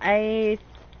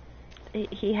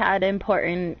 He had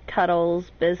important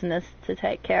Cuddles business to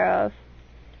take care of.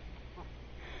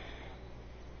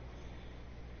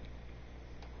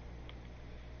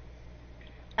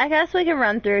 I guess we can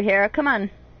run through here. Come on.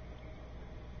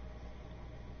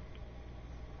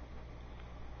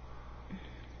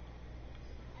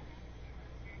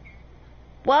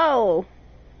 Whoa!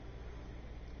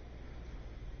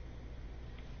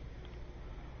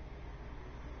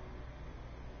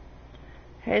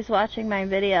 Who's watching my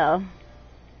video?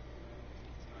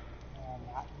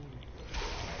 Not me.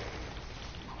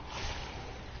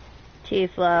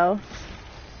 T-Flow.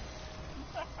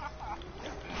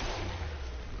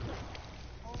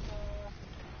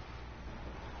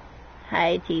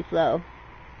 Hi, T-Flow.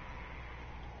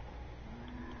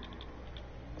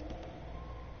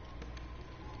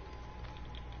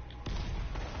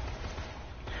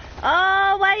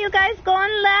 Oh, why are you guys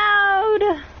going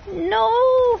loud?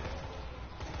 No!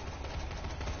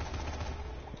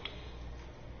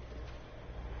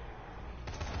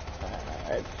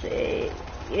 Let's see.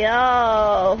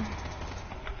 Yo!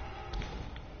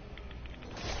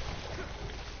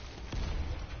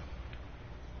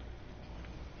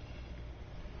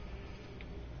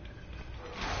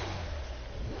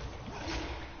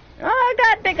 Oh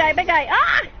god, big guy, big guy.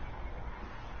 Ah!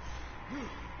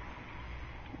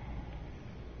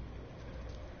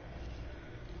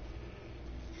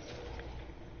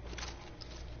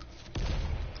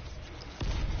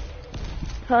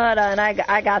 Hold on,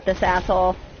 I got this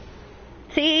asshole.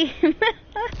 See?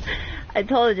 I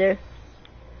told you.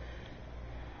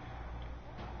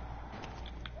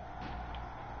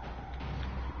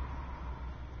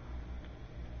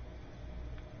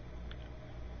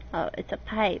 Oh, it's a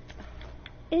pipe.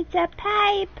 It's a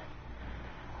pipe!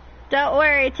 Don't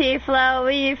worry, T-Flow,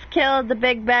 we've killed the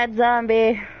big bad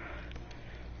zombie.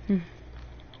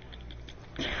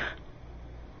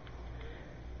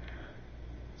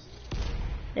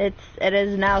 It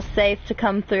is now safe to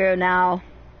come through now.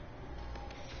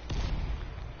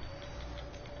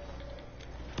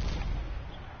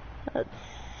 Let's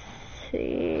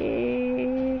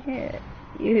see.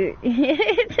 You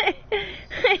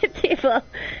T-Flow.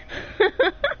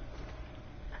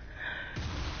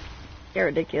 You're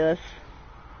ridiculous.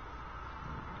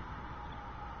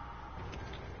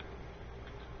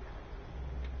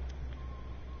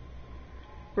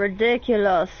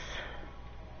 Ridiculous.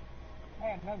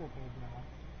 Hey, another big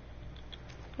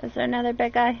guy. Is there another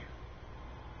big guy?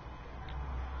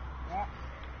 Yeah.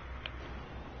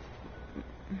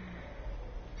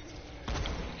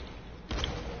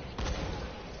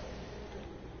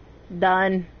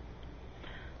 Done.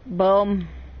 Boom.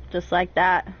 Just like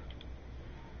that.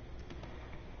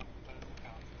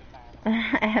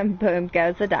 And boom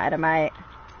goes the dynamite.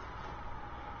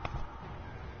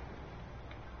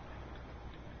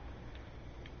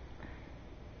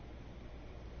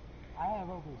 I have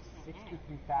over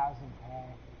 63,000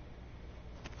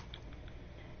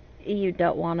 pay. You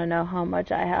don't want to know how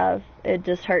much I have. It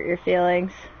just hurt your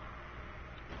feelings.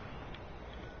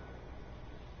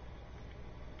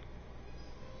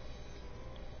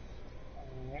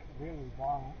 It really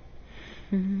won't.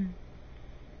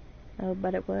 Oh,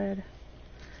 but it would.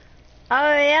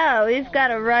 Oh yeah, we've got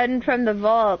to run from the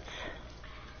vaults.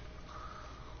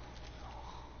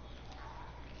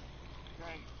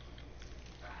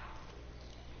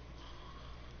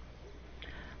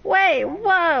 Wait,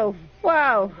 whoa,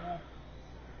 whoa.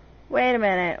 Wait a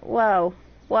minute, whoa,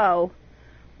 whoa.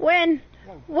 When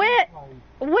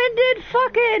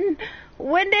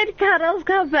did Cuddles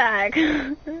come back?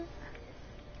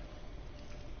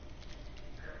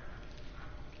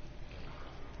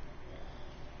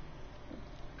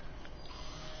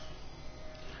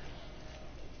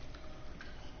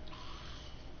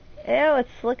 Ew,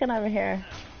 it's looking over here.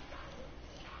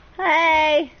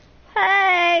 Hey!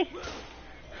 Hey!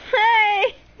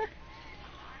 Hey!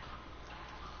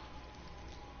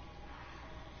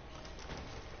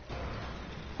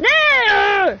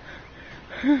 No!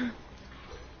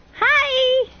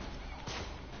 Hi!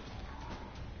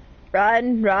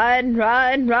 Run, run,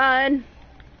 run, run!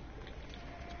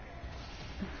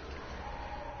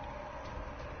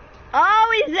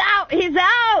 Oh, he's out! He's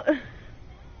out!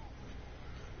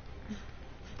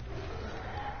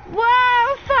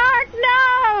 Whoa, fuck,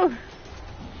 no!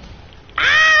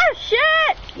 Ah,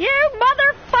 shit! You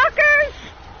motherfuckers!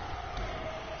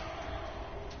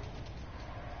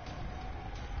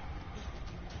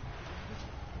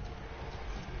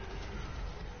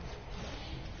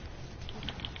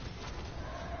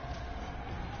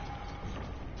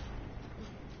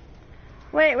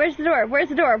 Wait, where's the door? Where's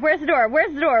the door? Where's the door?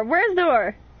 Where's the door? Where's the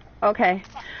door? Okay.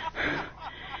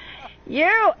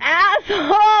 You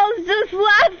assholes just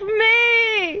left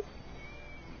me!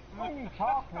 What are you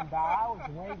talking about? I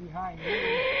was way behind you.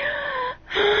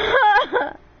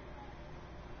 Her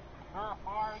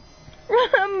heart.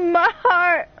 My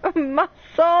heart, my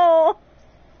soul.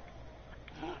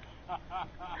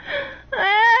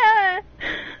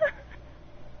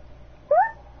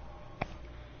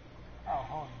 Oh,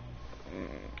 hold on.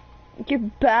 You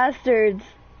bastards.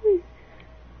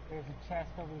 There's a chest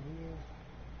over here.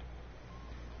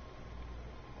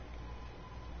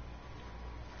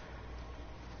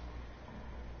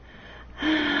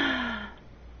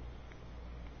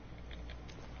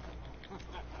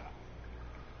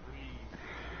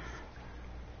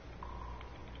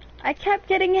 I kept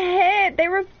getting hit. They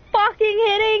were fucking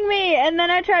hitting me. And then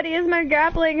I tried to use my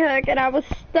grappling hook and I was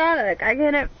stuck. I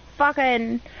couldn't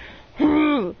fucking...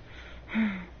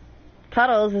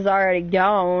 Cuddles is already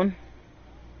gone.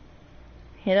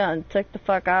 He done took the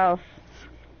fuck off.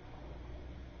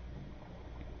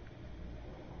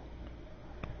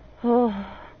 Oh.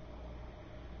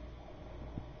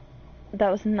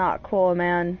 That was not cool,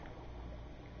 man.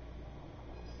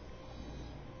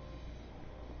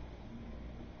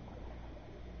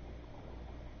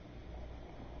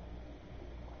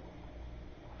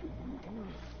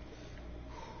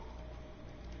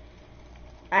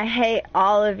 I hate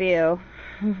all of you.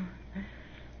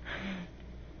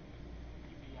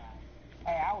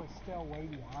 Hey, I was still way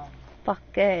behind.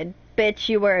 Fucking bitch,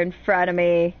 you were in front of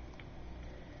me.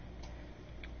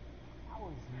 I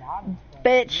was not in front of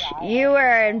Bitch, you. you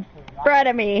were in front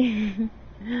of me.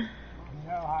 No,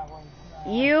 I was not.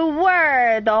 You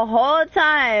were the whole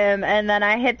time, and then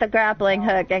I hit the grappling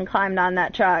hook and climbed on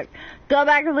that truck. Go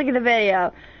back and look at the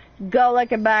video. Go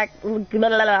look at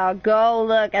Go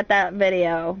look at that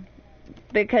video.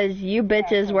 Because you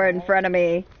bitches were in front of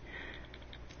me.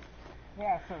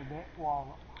 Yeah, so that,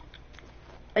 well,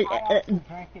 I also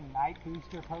drinking night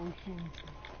booster potions.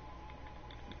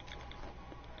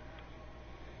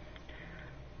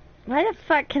 Why the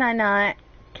fuck can I not?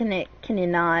 Can you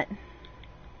not?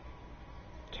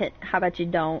 How about you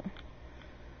don't?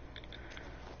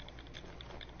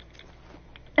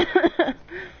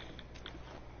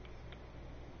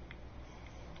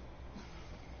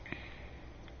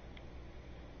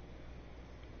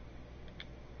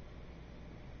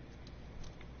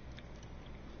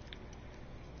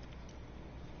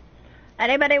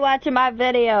 Anybody watching my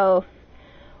video?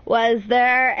 Was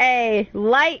there a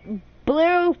light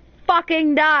blue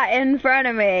fucking dot in front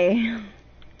of me?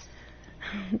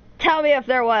 Tell me if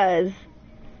there was.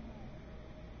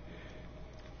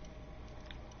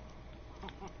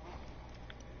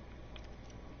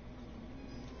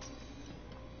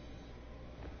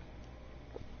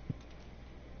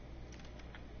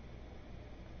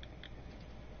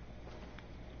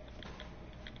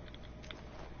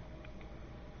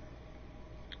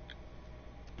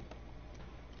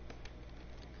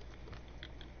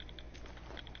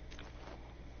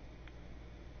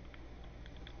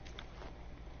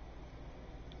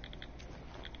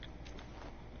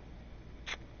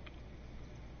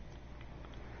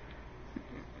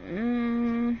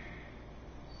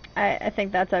 I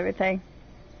think that's everything.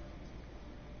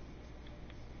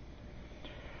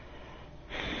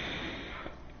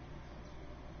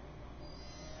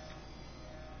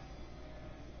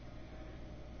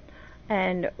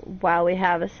 And while we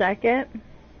have a second,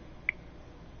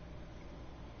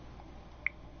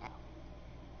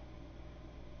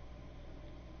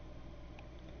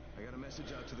 I got a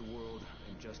message out to the world,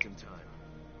 and just in time.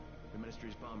 The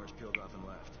Ministry's bombers peeled off and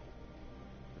left.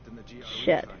 But then the GRE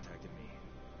Shit. contacted me.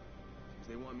 Because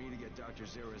they want me to get Dr.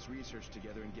 Zera's research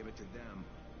together and give it to them,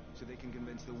 so they can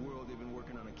convince the world they've been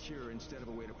working on a cure instead of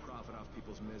a way to profit off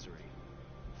people's misery.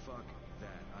 Fuck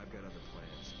that. I've got other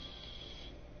plans.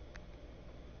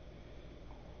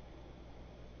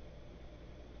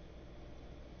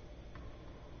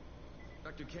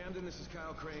 Dr. Camden, this is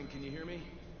Kyle Crane. Can you hear me?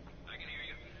 I can hear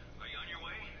you. Are you on your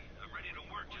way? I'm ready to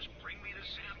work. Just bring me the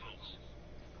samples.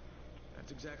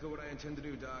 That's exactly what I intend to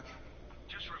do, Doc.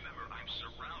 Just remember, I'm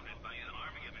surrounded by an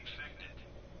army of infected.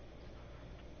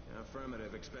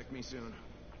 Affirmative. Expect me soon.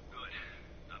 Good.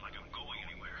 Not like I'm going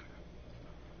anywhere.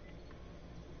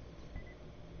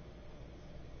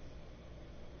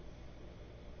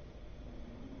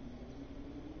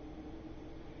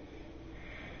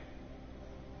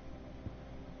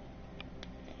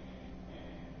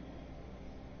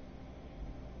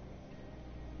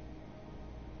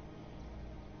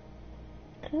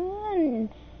 come on,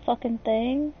 fucking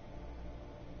thing.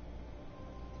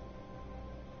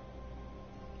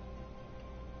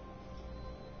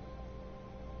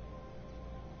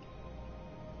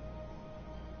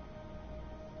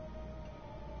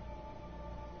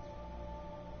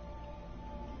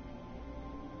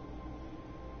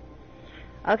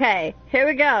 Okay, here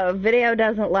we go. Video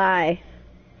doesn't lie.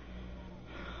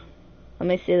 Let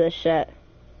me see this shit.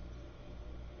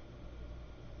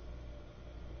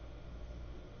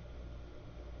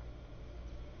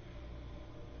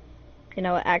 You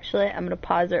know what, actually, I'm gonna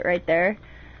pause it right there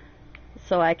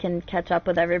so I can catch up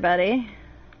with everybody.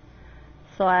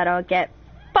 So I don't get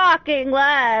fucking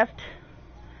left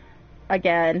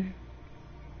again.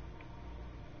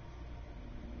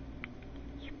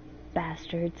 You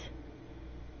bastards.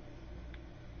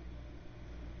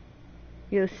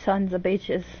 You sons of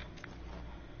bitches.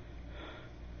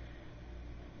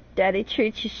 Daddy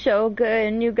treats you so good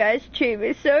and you guys treat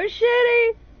me so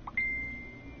shitty.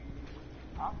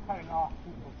 I'm cutting off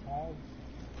people's heads.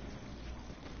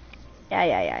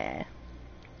 Yeah.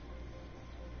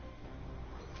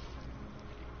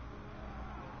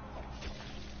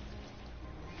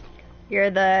 You're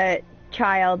the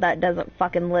child that doesn't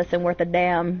fucking listen worth a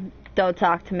damn. Don't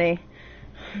talk to me.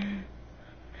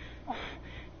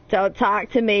 Don't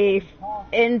talk to me,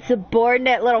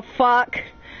 insubordinate little fuck.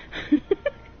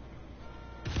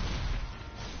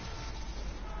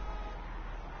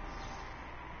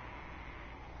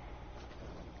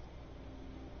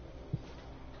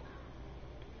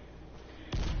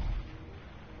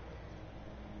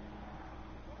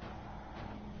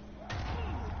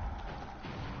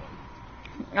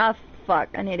 Oh fuck,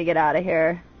 I need to get out of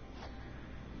here.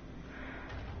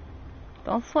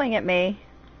 Don't swing at me.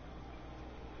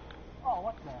 Oh,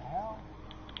 what the hell?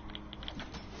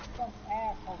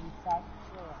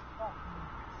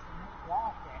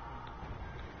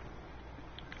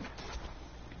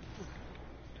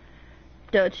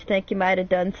 Don't you think you might have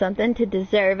done something to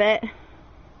deserve it?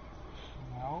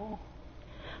 No.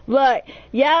 Look,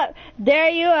 yep, there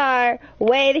you are,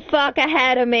 way the fuck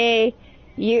ahead of me,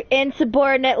 you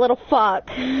insubordinate little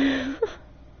fuck.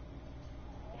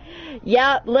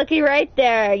 Yep, looky right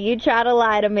there, you try to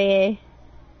lie to me.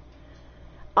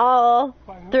 All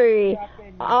three.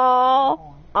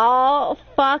 All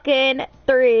fucking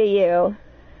three of you.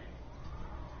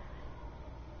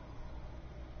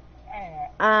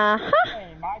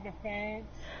 Hey, my defense.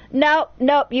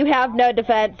 Nope, you have no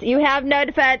defense. You have no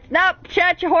defense. Nope,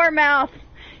 shut your whore mouth.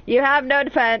 You have no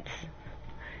defense.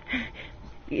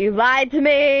 You lied to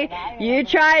me. You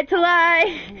tried to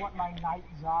lie. What my night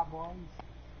job was.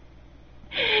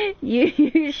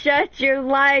 You shut your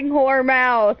lying whore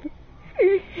mouth.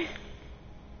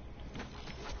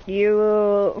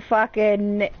 You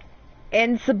fucking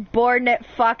insubordinate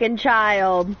fucking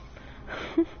child.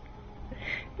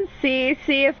 See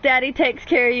if Daddy takes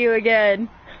care of you again.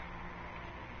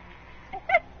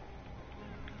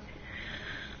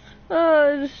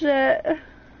 Oh shit.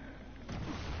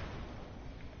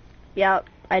 Yep,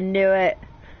 I knew it.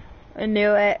 I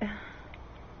knew it.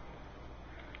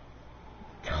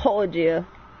 Told you.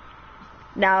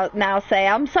 Now say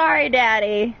I'm sorry,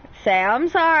 Daddy. Say I'm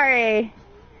sorry.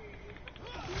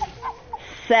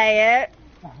 Say it.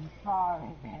 I'm sorry,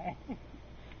 man.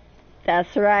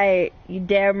 That's right. You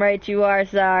damn right you are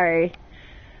sorry.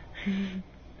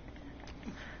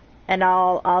 And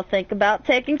I'll think about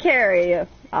taking care of you.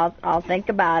 I'll think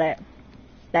about it.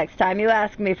 Next time you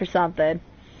ask me for something,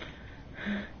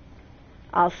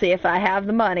 I'll see if I have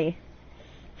the money.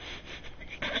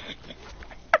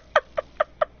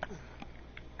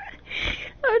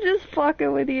 I'm just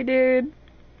fucking with you, dude.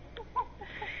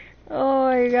 Oh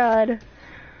my god.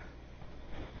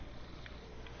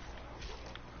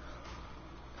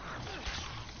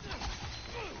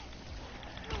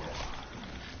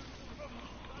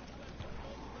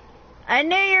 I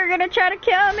knew you were gonna try to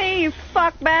kill me, you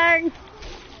fuckbag.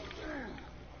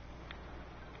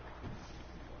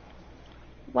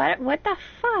 What the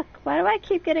fuck? Why do I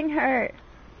keep getting hurt?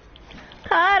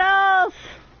 Cuddles!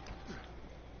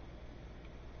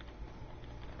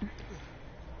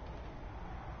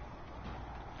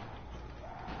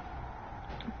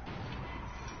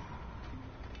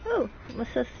 Ooh,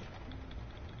 what's this?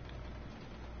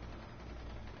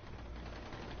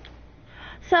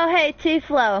 So hey,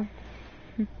 T-Flow.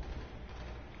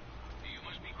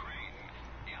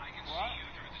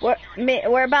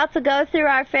 We're about to go through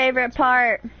our favorite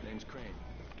part. Name's Crane.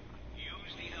 Use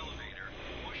the elevator.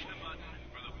 Push the button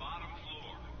for the bottom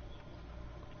floor.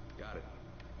 Got it.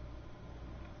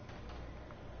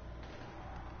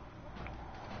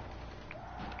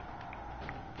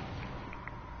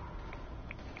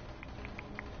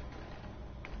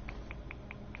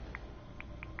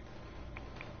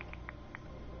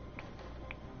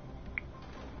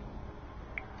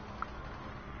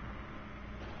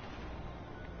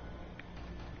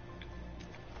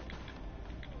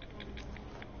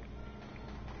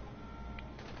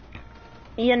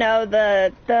 You know,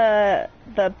 the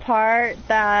part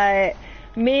that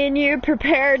me and you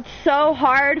prepared so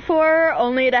hard for,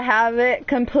 only to have it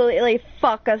completely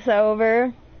fuck us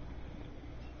over.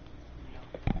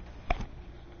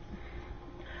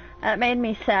 That made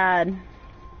me sad.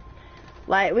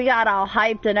 Like, we got all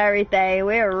hyped and everything.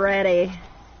 We were ready.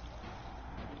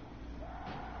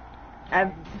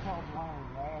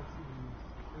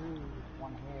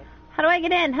 How do I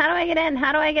get in? How do I get in?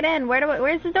 How do I get in?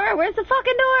 Where's the door? Where's the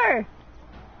fucking door?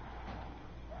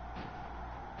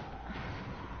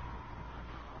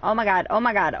 Oh my god, oh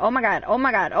my god, oh my god, oh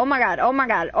my god, oh my god, oh my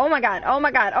god, oh my god, oh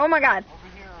my god, oh my god.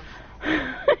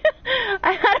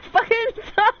 I had a fucking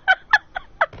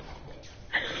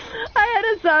I had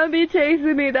a zombie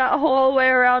chasing me that whole way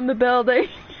around the building.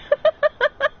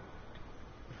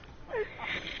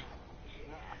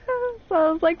 So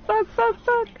I was like, fuck.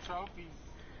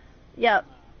 Yep.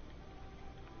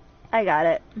 I got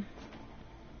it.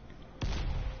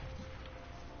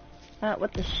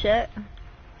 What the shit?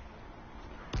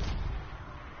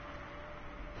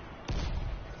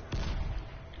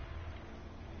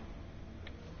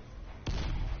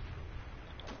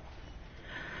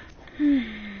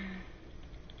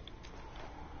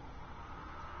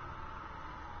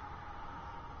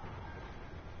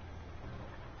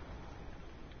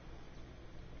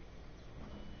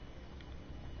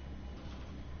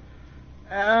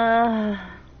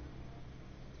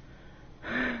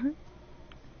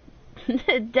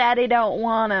 Daddy don't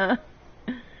wanna.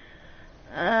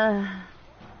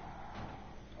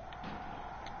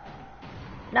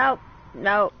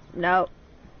 Nope.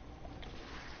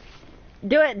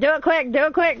 Do it quick, do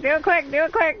it quick, do it quick, do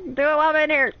it quick, do it while I'm in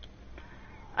here.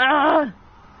 Ah!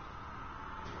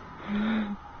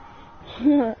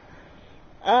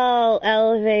 Oh,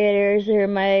 elevators are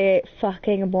my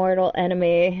fucking mortal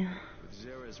enemy. With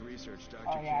Zara's research, Dr.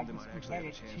 Oh, yeah, Camden might just actually have a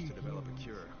forget it, chance to develop a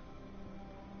cure.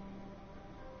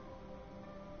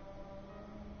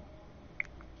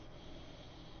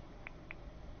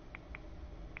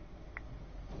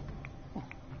 I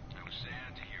was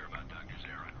sad to hear about Dr.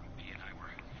 Zara. He and I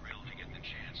were thrilled to get the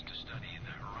chance to study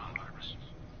the Haran virus.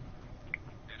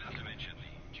 And not to mention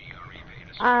the GRE paid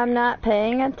us. I'm not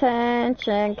paying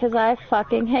attention because I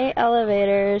fucking hate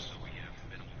elevators. We have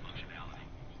minimal functionality.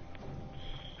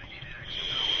 I needed extra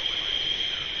power when I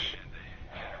and the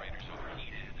generators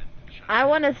overheated and shut I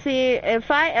want to see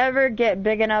if I ever get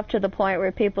big enough to the point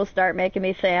where people start making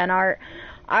me fan art.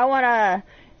 I want to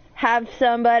have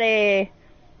somebody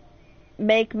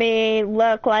make me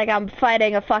look like I'm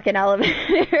fighting a fucking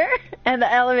elevator and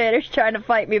the elevator's trying to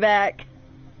fight me back.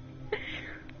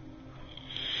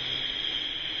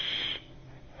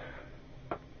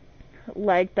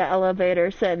 Like the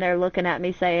elevator sitting there looking at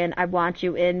me saying, I want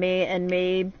you in me, and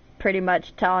me pretty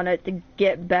much telling it to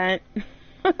get bent.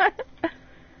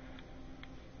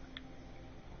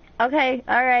 Okay,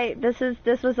 alright, this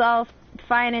was all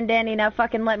fine and dandy, now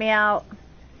fucking let me out.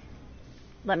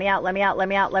 Let me out, let me out, let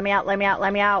me out, let me out, let me out,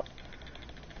 let me out.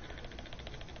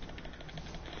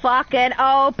 Fucking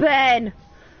open!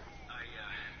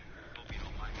 hope you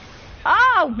don't mind me.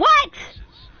 Oh, what? It's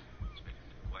been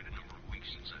quite a number of weeks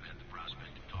since I've had the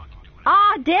prospect of talking to an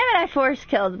Aw, damn it, I force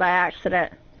killed by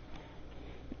accident.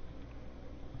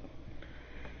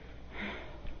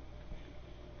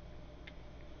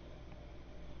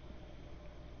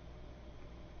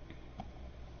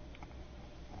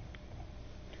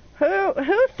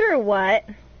 Who threw what?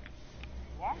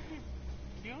 Why would you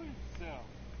kill yourself?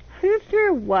 Who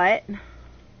threw what? I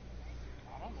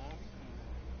don't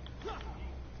know.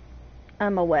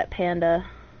 I'm a wet panda.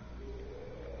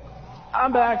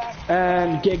 I'm back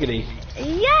and giggity.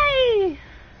 Yay!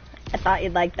 I thought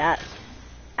you'd like that.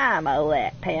 I'm a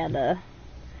wet panda.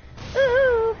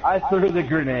 Ooh. I threw the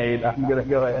grenade. I'm gonna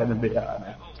go ahead and be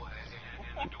honest.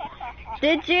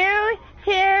 Did you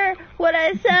hear what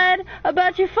I said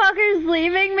about you fuckers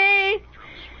leaving me?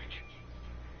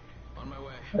 On my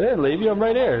way. I didn't leave you. I'm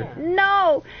right here.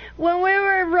 No! When we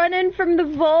were running from the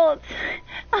vault,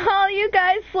 all you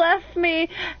guys left me,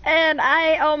 and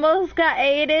I almost got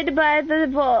aided by the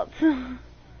vault.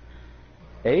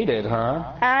 Aided,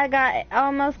 huh? I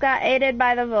almost got aided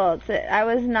by the vault. I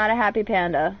was not a happy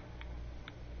panda.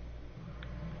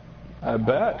 I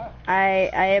bet.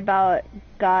 I about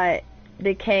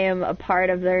became a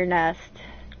part of their nest.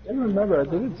 I don't remember. I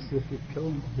think it's if you kill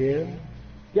him here.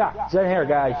 Yeah, it's in here,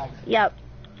 guys. Yep.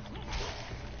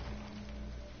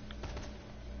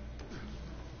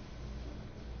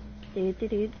 Ew,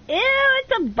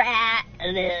 it's a rat.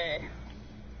 Ugh.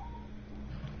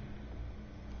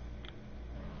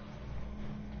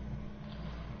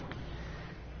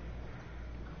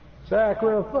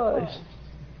 Sacrifice.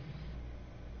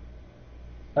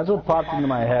 That's what popped into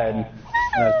my head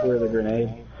when I threw the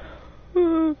grenade.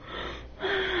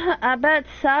 I bet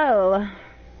so.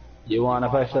 You want to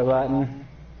push the button?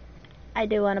 I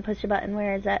do want to push a button.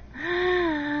 Where is it?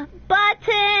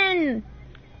 Button!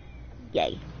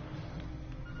 Yay.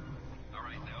 All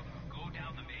right, now go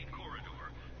down the main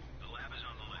corridor. The lab is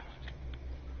on the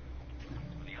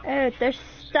left. Oh, there's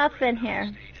stuff in here.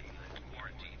 Stayed in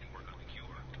quarantine to work on the cure.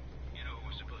 You know, it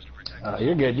was supposed to protect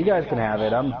You're good. You guys can have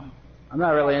it. I'm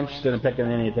not really interested in picking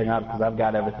anything up because I've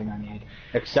got everything I need,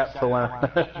 except for one of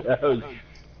those.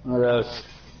 One of those.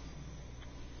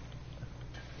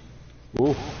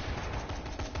 Ooh.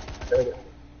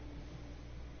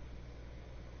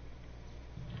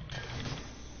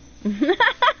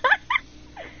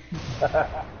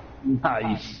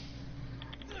 Nice.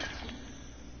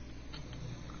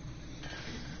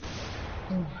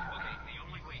 Okay, the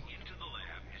only way into the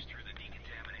lab is through the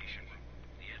decontamination room.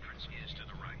 The entrance is to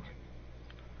the right.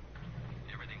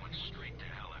 Everything went straight to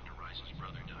hell after Rice's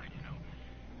brother died, you know.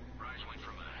 Rice went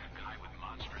from a guy with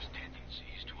monstrous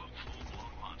tendencies to a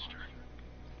full-blown monster.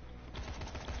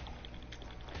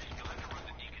 You'll have to run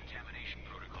the decontamination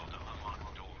protocol to unlock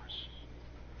doors.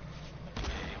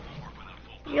 It won't work without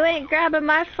full power. You ain't grabbing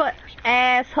my foot,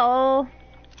 asshole. Get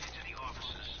to the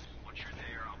offices. Once you're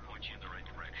there, I'll point you in the right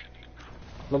direction.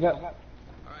 Look up.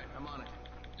 Alright, I'm on it.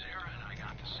 Zara and I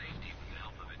got to safety with the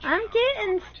help of a I'm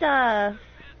getting stuff.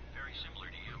 very similar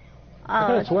to you. I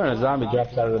could Oh, have sworn a zombie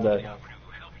drops out of the bed.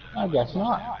 I guess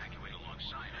not. Evacuate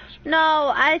alongside us.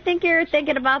 no, I think you're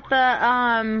thinking about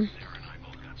the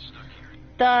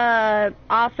the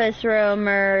office room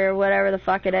or whatever the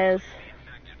fuck it is.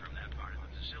 Infected from that part of the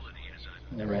facility is a...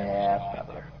 Yeah,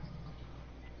 brother.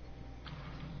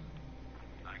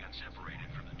 I got separated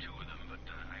from the two of them, but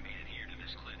I made it here to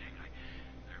this clinic. I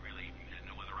really had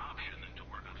no other option than to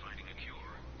work on finding a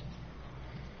cure.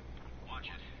 Watch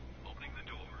it. Opening the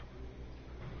door.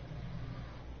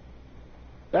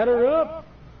 Batter up,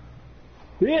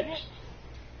 bitch.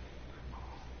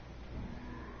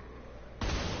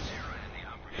 Sarah and the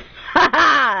operative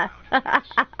Ha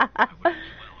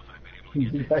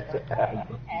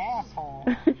Asshole.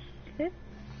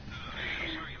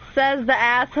 Says the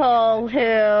asshole who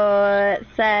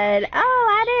said, "Oh,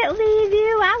 I didn't leave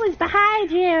you. I was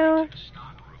behind you."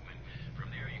 stock room, and from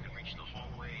there you can reach the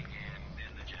hallway and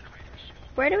then the generators.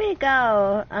 Where do we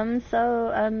go? Into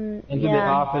the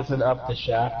office and up the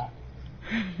shaft.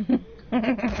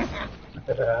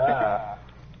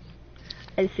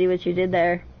 I see what you did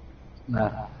there.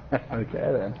 Nah. Okay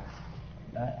then.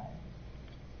 Nah.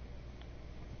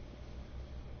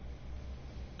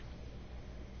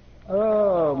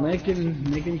 Oh,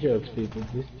 making jokes, people.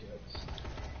 Just jokes.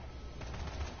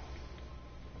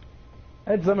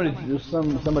 I had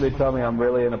somebody tell me I'm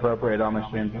really inappropriate on my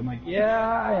streams. I'm like,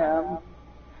 yeah,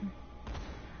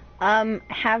 I am.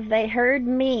 Have they heard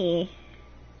me?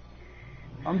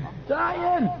 I'm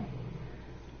dying.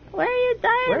 Where are you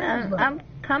dying? Where is I'm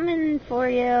coming for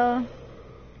you.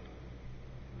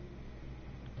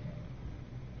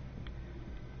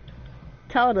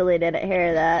 Totally didn't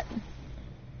hear that.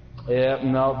 Yeah,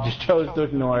 no, just chose to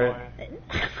ignore it.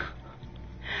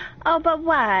 Oh, but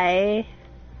why?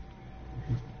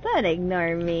 Don't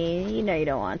ignore me. You know you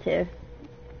don't want to.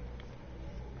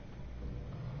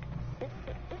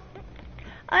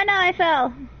 Oh no, I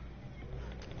fell.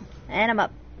 And I'm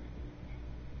up.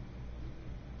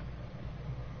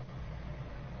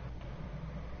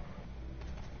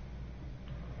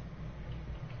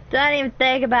 Don't even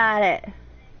think about it.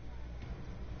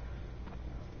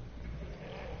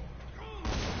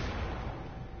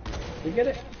 You get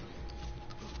it?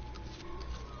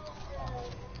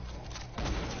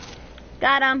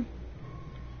 Got him.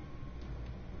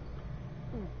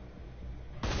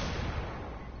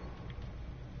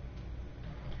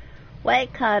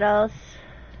 Wait, Cuddles.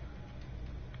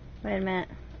 Wait a minute.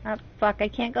 Oh, fuck, I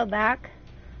can't go back.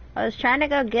 I was trying to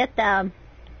go get them.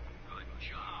 Good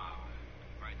job.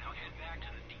 Right now head back to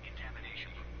the decontamination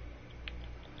room.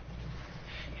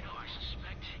 You know, I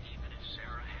suspect even if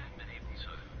Sarah had been able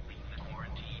to leave the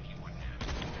quarantine, he wouldn't have.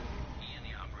 He and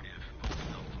the operative both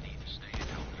felt the need to stay and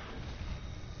help her.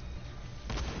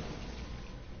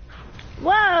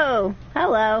 Whoa!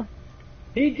 Hello.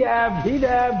 He dabbed.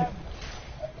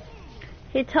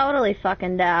 He totally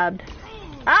fucking dabbed.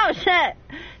 Oh shit!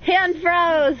 He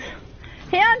unfroze!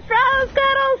 He unfroze,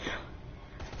 Cuddles!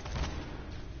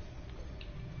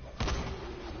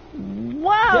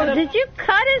 Whoa! Did you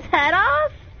cut his head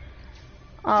off?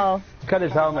 Oh. Cut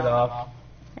his helmet off.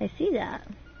 I see that.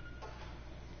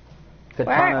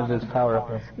 Katana's his power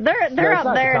up. They're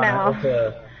up there now.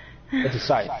 It's a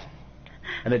scythe.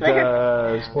 And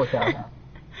it's sports out.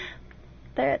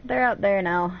 They're up there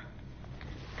now.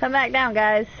 Come back down,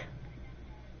 guys.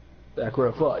 Back where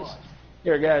it flies.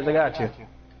 Here, guys, I got you.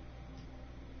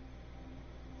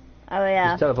 Oh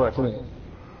yeah. Just teleport to me.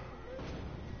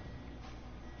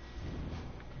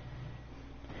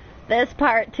 This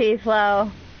part,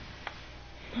 T-Flow.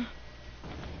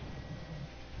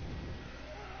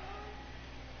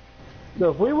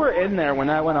 So if we were in there when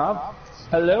that went off,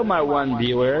 hello, my one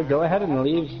viewer. Go ahead and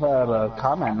leave a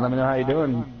comment. Let me know how you're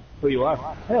doing, who you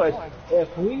are. Anyways,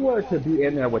 if we were to be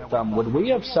in there with them, would we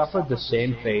have suffered the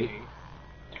same fate?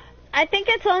 I think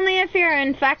it's only if you're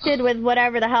infected with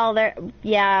whatever the hell they're...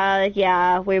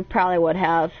 Yeah, we probably would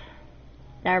have.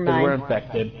 Never mind. We're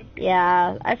infected.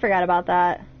 Yeah, I forgot about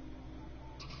that.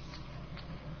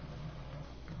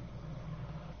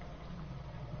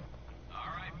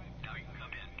 Alright, now you can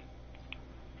come in.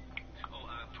 Oh,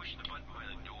 push the button by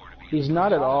the door to be... He's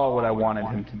not at all what I wanted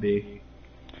him to be.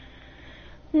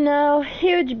 No,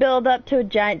 huge build up to a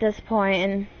giant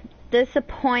disappointment.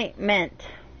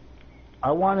 I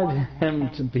wanted him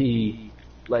to be,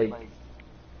 like,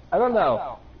 I don't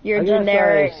know. Your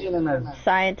generic as,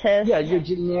 scientist. Yeah, your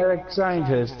generic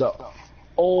scientist. The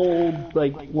old,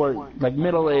 like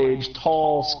middle-aged,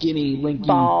 tall, skinny, linky,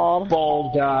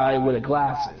 bald guy with the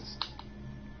glasses.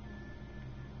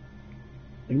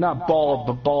 Like, not bald,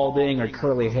 but balding or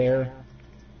curly hair.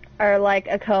 Or like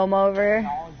a comb over.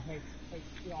 Always makes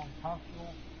you feel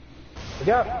uncomfortable. Look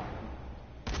out.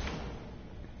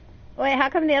 Wait, how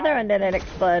come the other one didn't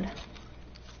explode?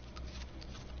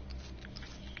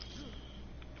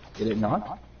 Did it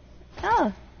not?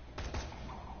 Oh.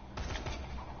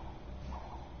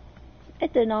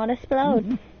 It did not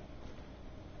explode.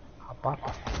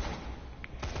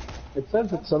 It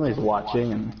says that somebody's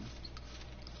watching, and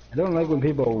I don't like when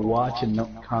people watch and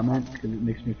don't comment because it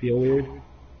makes me feel weird.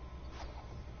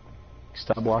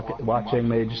 Stop watching,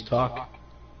 they just talk.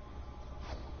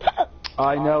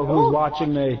 I know who's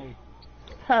watching me.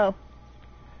 Oh.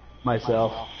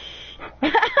 Myself.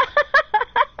 I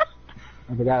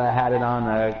forgot I had it on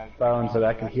the phone so that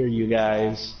I could hear you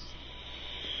guys.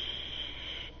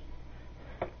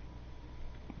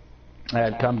 I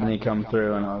had company come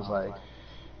through and I was like,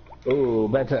 ooh,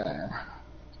 bedtime.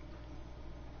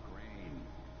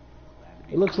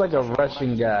 It looks like a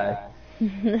Russian guy.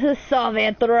 This is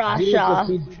Soviet Russia.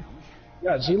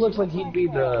 She looks like he'd be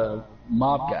the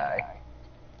mob guy.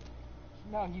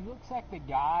 No, he looks like the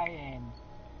guy in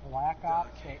Black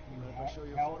Ops that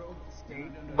you helped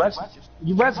state.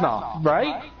 Reznov,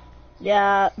 right?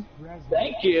 Yeah.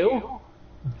 Thank you.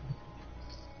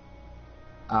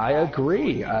 I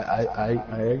agree. I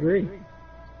agree.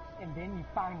 And then you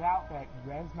find out that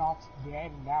Reznov's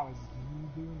dead, and now is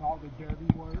you doing all the dirty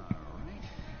work.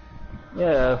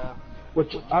 Yeah.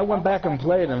 Which I went back and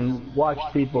played and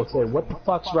watched people say, "What the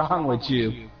fuck's wrong with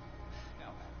you?"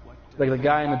 Like the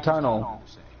guy in the tunnel.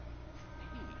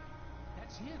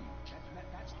 That's him.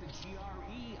 That's the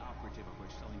GRE operative I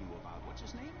was telling you about. What's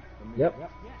his name? Yep.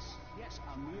 Yes,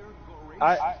 Amir Gorey.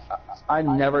 I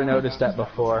never noticed that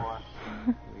before.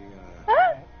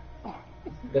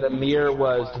 That Amir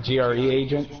was the GRE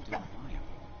agent.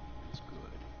 That's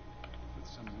good. With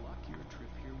some luck, your trip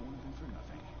here won't have been for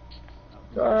nothing.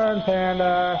 Darn Panda.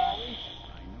 I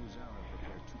know Zara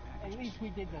prepared 2 packages. At least we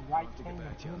did the right thing to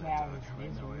pull out his I know I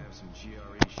misery. have some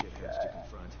GRE shitheads to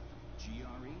confront.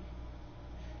 GRE?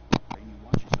 Rainy,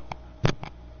 watch yourself.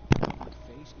 The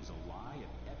face is a lie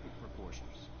of epic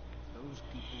proportions. Those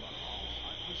people are all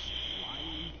heartless,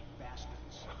 lying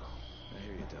bastards. I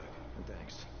hear you, Doug. And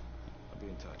thanks. I'll be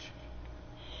in touch.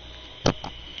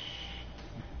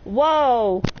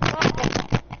 Whoa!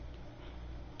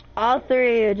 All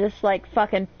three of you just like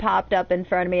fucking popped up in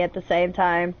front of me at the same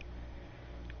time.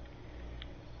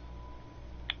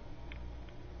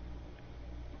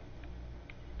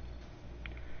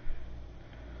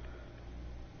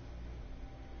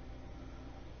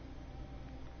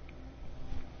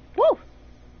 Woo!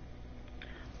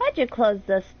 Why'd you close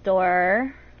this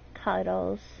door,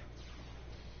 Cuddles?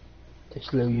 To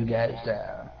slow you guys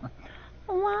down.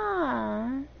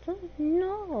 Why?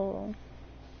 No.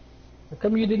 How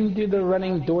come you didn't do the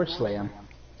running door slam?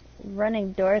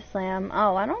 Running door slam.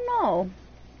 Oh, I don't know.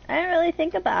 I didn't really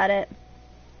think about it.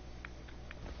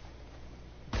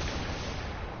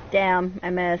 Damn, I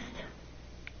missed.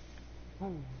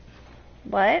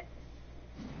 What? I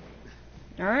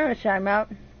don't know what you're talking about.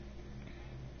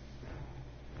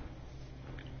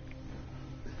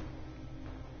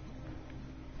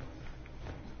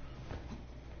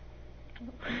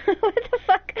 What the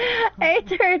fuck? I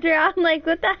turned around like,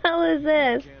 what the hell is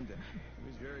this? Camden. He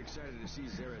was very excited to see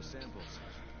Zara's samples.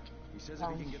 He says if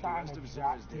he can get the rest of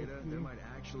Zara's data, there might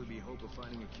actually be hope of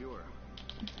finding a cure.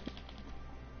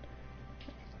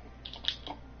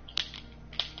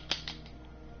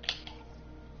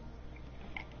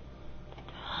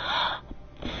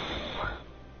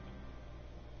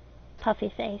 Puffy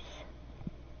face.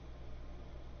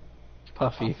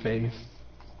 Puffy face.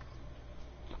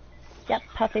 Yep,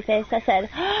 puffy face. I said.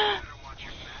 Better watch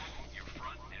your back, your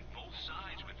front, and both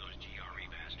sides with those GRE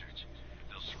bastards.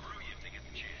 They'll screw you if they get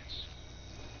the chance.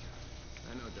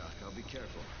 I know, Doc. I'll be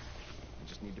careful. I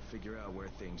just need to figure out where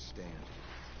things stand.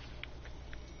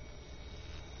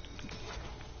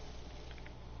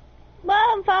 Well,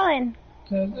 I'm falling.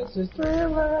 This is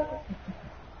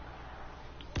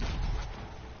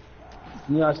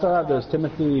you know, I still have those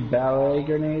Timothy ballet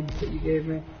grenades that you gave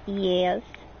me. Yes.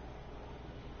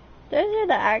 Those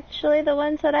are actually the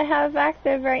ones that I have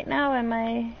active right now in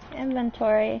my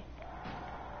inventory.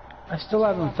 I still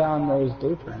haven't found those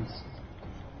blueprints.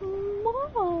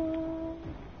 Whoa.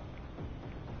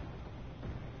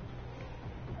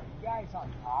 You guys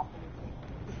on top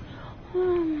of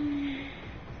it.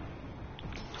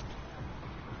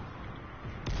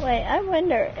 Wait, I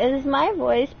wonder, is my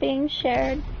voice being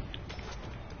shared?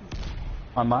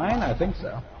 On mine? I think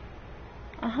so.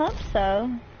 I hope so.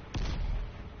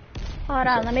 Hold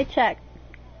on, let me check.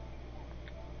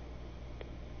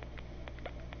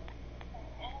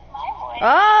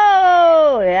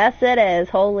 Oh, yes it is.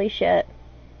 Holy shit.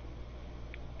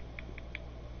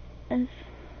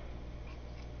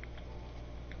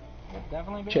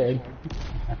 Shade.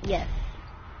 Yes.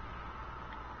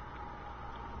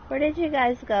 Where did you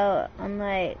guys go? I'm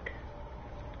like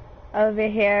over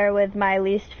here with my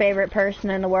least favorite person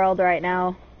in the world right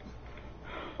now.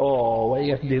 Oh, why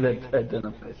you have to do that to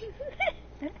identify?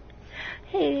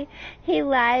 He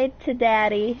lied to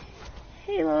Daddy.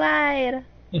 He lied.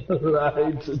 He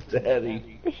lied to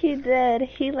Daddy. He did.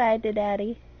 He lied to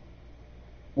Daddy.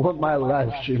 What my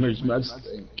live streamers must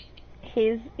think.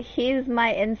 He's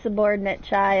my insubordinate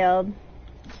child.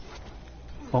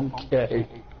 Okay.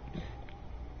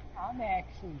 I'm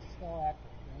actually still at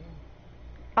the game.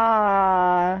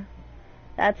 Ah,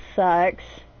 that sucks.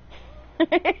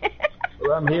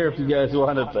 Well, I'm here if you guys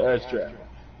want a fast track.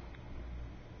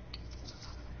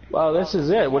 Well, this is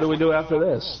it. What do we do after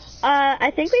this?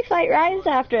 I think we fight Rise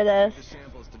after this. The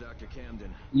samples to Dr.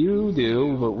 Camden. You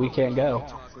do, but we can't go.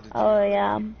 Oh,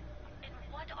 yeah. And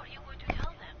what are you going to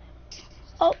tell them?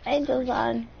 Oh, Angel's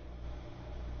on.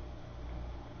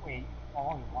 Wait,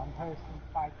 only one person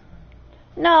fights me?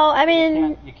 No, I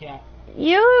mean, You can't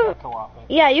you, co-op it.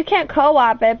 yeah, you can't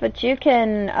co-op it, but you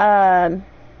can,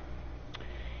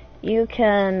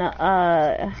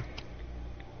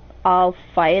 I'll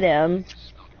fight him.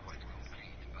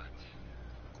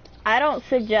 I don't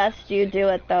suggest you do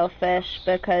it though, Fish,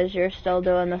 because you're still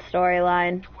doing the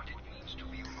storyline.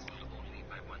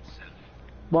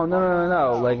 Well,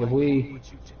 no. Like,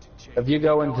 if you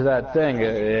go into that thing,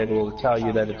 it will tell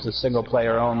you that it's a single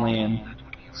player only and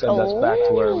send us back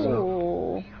to where we were.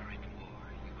 Oh.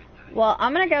 Well,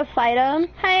 I'm gonna go fight him.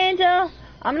 Hey, Angel!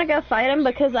 I'm gonna go fight him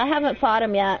because I haven't fought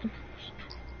him yet.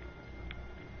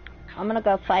 I'm gonna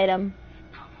go fight him.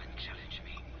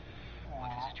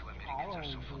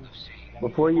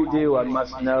 Before you do, I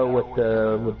must know what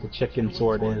the chicken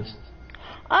sword is.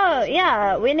 Oh,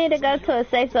 yeah, we need to go to a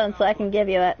safe zone so I can give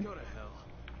you it.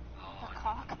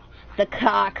 The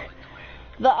cock.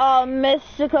 The all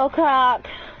mystical cock.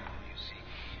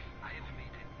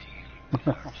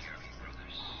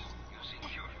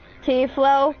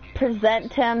 T-Flow,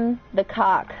 present him the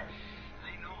cock.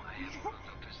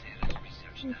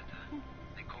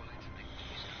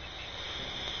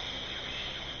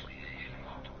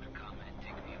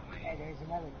 Hey, there's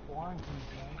another quarantine zone.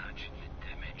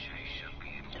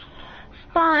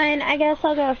 Fine, I guess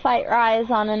I'll go fight Rise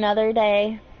on another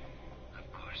day.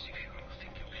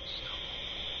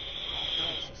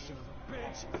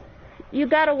 You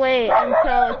gotta wait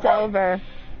until it's over.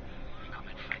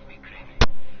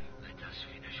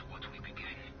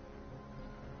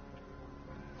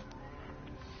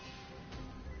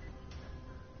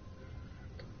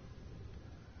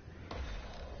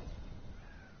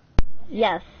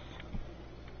 Yes.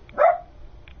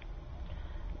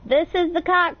 This is the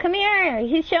cock. Come here.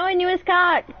 He's showing you his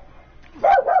cock.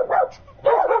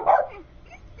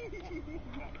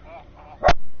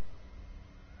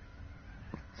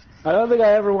 I don't think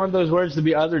I ever want those words to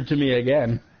be uttered to me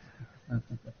again. I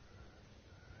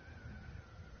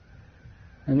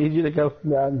need you to go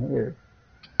down here.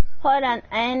 Hold on.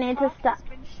 I need to stop.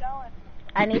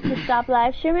 I need to stop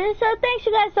live streaming. So thanks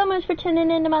you guys so much for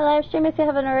tuning into my live stream. If you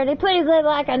haven't already, please leave a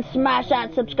like and smash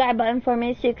that subscribe button for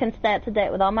me so you can stay up to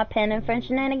date with all my pen and French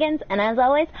shenanigans. And as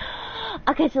always,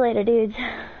 I'll catch you later, dudes.